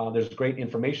 There's great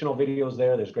informational videos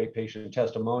there. There's great patient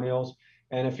testimonials.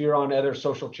 And if you're on other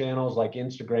social channels like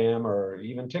Instagram or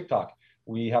even TikTok,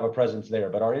 we have a presence there.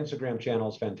 But our Instagram channel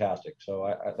is fantastic.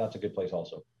 So that's a good place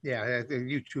also. Yeah,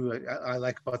 YouTube, I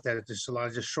like about that. There's a lot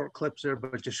of just short clips there,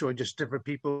 but just showing just different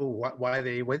people, why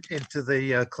they went into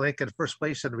the clinic in the first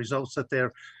place and the results that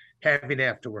they're having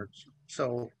afterwards.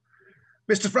 So,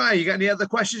 Mr. Frye, you got any other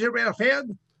questions here right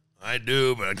offhand? I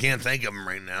do, but I can't think of them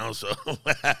right now. So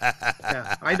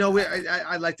yeah, I know.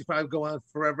 I'd like to probably go on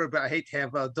forever, but I hate to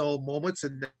have dull moments.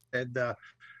 And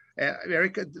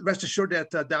Eric, rest assured that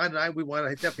Don and I, we want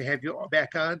to definitely have you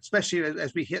back on, especially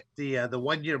as we hit the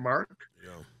 1 year mark.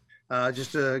 Yeah.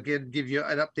 Just to again give you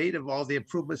an update of all the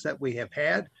improvements that we have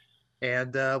had,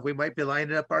 and we might be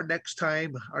lining up our next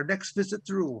visit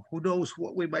through. Who knows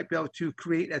what we might be able to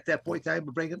create at that point in time,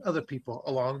 and bringing other people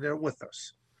along there with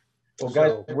us. Well,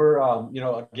 guys, we're,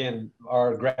 again,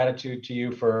 our gratitude to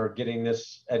you for getting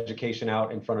this education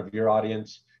out in front of your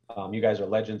audience. You guys are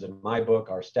legends in my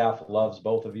book. Our staff loves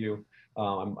both of you.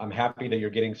 I'm happy that you're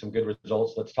getting some good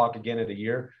results. Let's talk again in a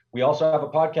year. We also have a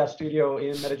podcast studio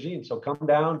in Medellin. So come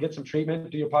down, get some treatment,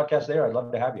 do your podcast there. I'd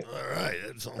love to have you. All right.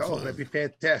 That'd be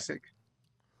fantastic.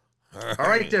 All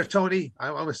right there, Tony.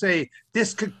 I want to say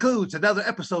this concludes another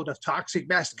episode of Toxic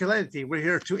Masculinity. We're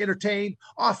here to entertain,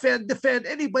 offend, defend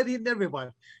anybody and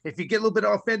everyone. If you get a little bit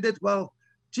offended, well,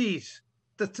 geez,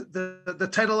 the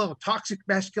title alone, Toxic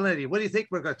Masculinity. What do you think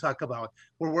we're going to talk about?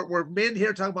 We're men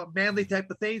here talking about manly type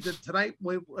of things, and tonight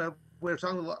we're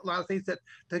talking a lot of things that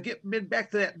to get men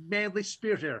back to that manly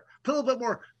spirit here. Put a little bit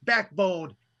more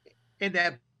backbone in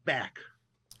that back.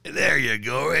 There you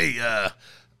go. Hey, a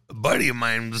buddy of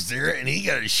mine was there, and he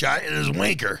got a shot in his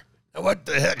wanker. What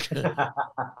the heck?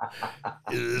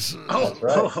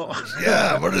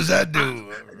 Yeah, what does that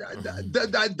do?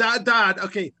 Don.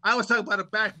 Okay, I was talking about a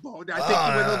backbone. I think you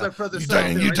went a little bit further.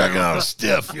 You're talking out of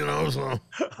stiff, So,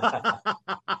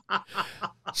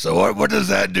 so what does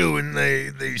that do when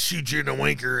they shoot you in the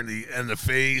wanker and the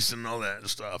face and all that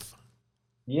stuff?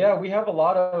 Yeah, we have a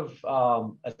lot of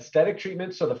aesthetic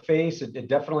treatments. So the face, it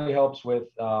definitely helps with,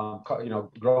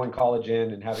 growing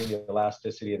collagen and having the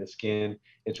elasticity of the skin.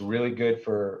 It's really good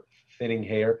for thinning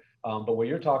hair. But what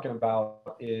you're talking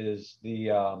about is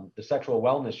the sexual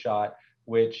wellness shot,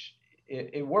 which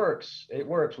it works. It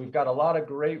works. We've got a lot of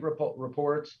great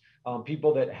reports,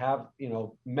 people that have,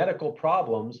 medical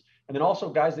problems, and then also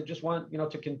guys that just want,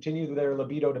 to continue their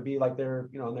libido to be like they're,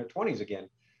 in their 20s again.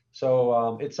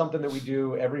 So it's something that we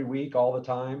do every week, all the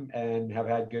time, and have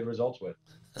had good results with.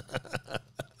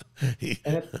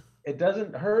 And it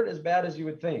doesn't hurt as bad as you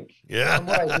would think. Yeah. From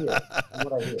what I hear.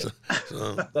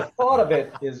 The thought of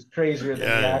it is crazier than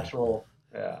the actual.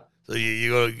 Yeah. So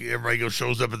everybody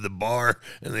shows up at the bar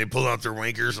and they pull out their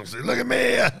wankers and say, "Look at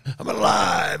me, I'm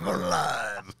alive.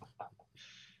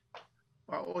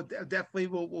 Well, definitely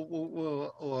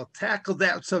we'll tackle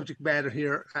that subject matter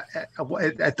here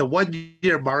at the 1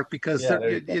 year mark, because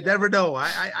you never know.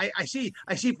 I see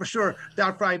for sure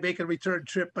Don Frye making a return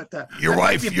trip, but your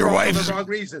wife for the wrong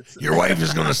reasons. Your wife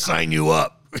is going to sign you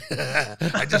up.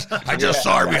 I just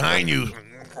saw her behind you.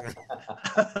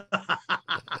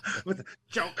 With a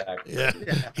joke. Yeah.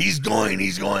 He's going.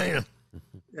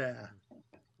 Yeah.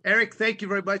 Eric, thank you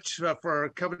very much for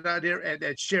coming out here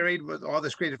and sharing with all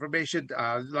this great information.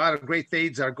 A lot of great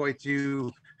things are going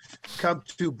to come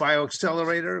to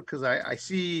BioXcellerator because I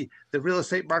see the real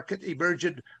estate market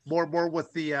emerging more and more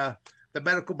with the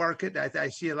medical market. I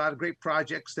see a lot of great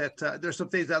projects that there's some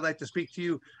things I'd like to speak to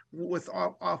you with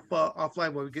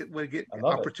offline when we get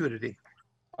opportunity.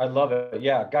 I love it.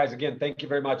 Yeah, guys, again, thank you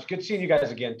very much. Good seeing you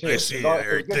guys again, too. Nice seeing you,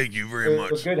 Eric. Thank you very much.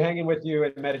 It was good hanging with you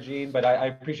in Medellin, but I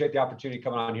appreciate the opportunity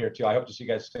coming on here, too. I hope to see you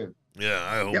guys soon. Yeah,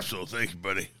 I hope so. Thank you,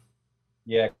 buddy.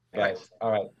 Yeah, guys.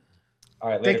 All right.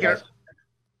 Later, Take care. guys.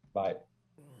 Bye.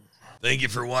 Thank you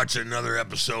for watching another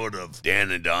episode of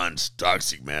Dan and Don's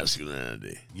Toxic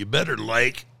Masculinity. You better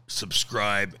like,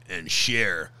 subscribe, and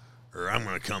share, or I'm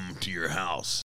going to come to your house.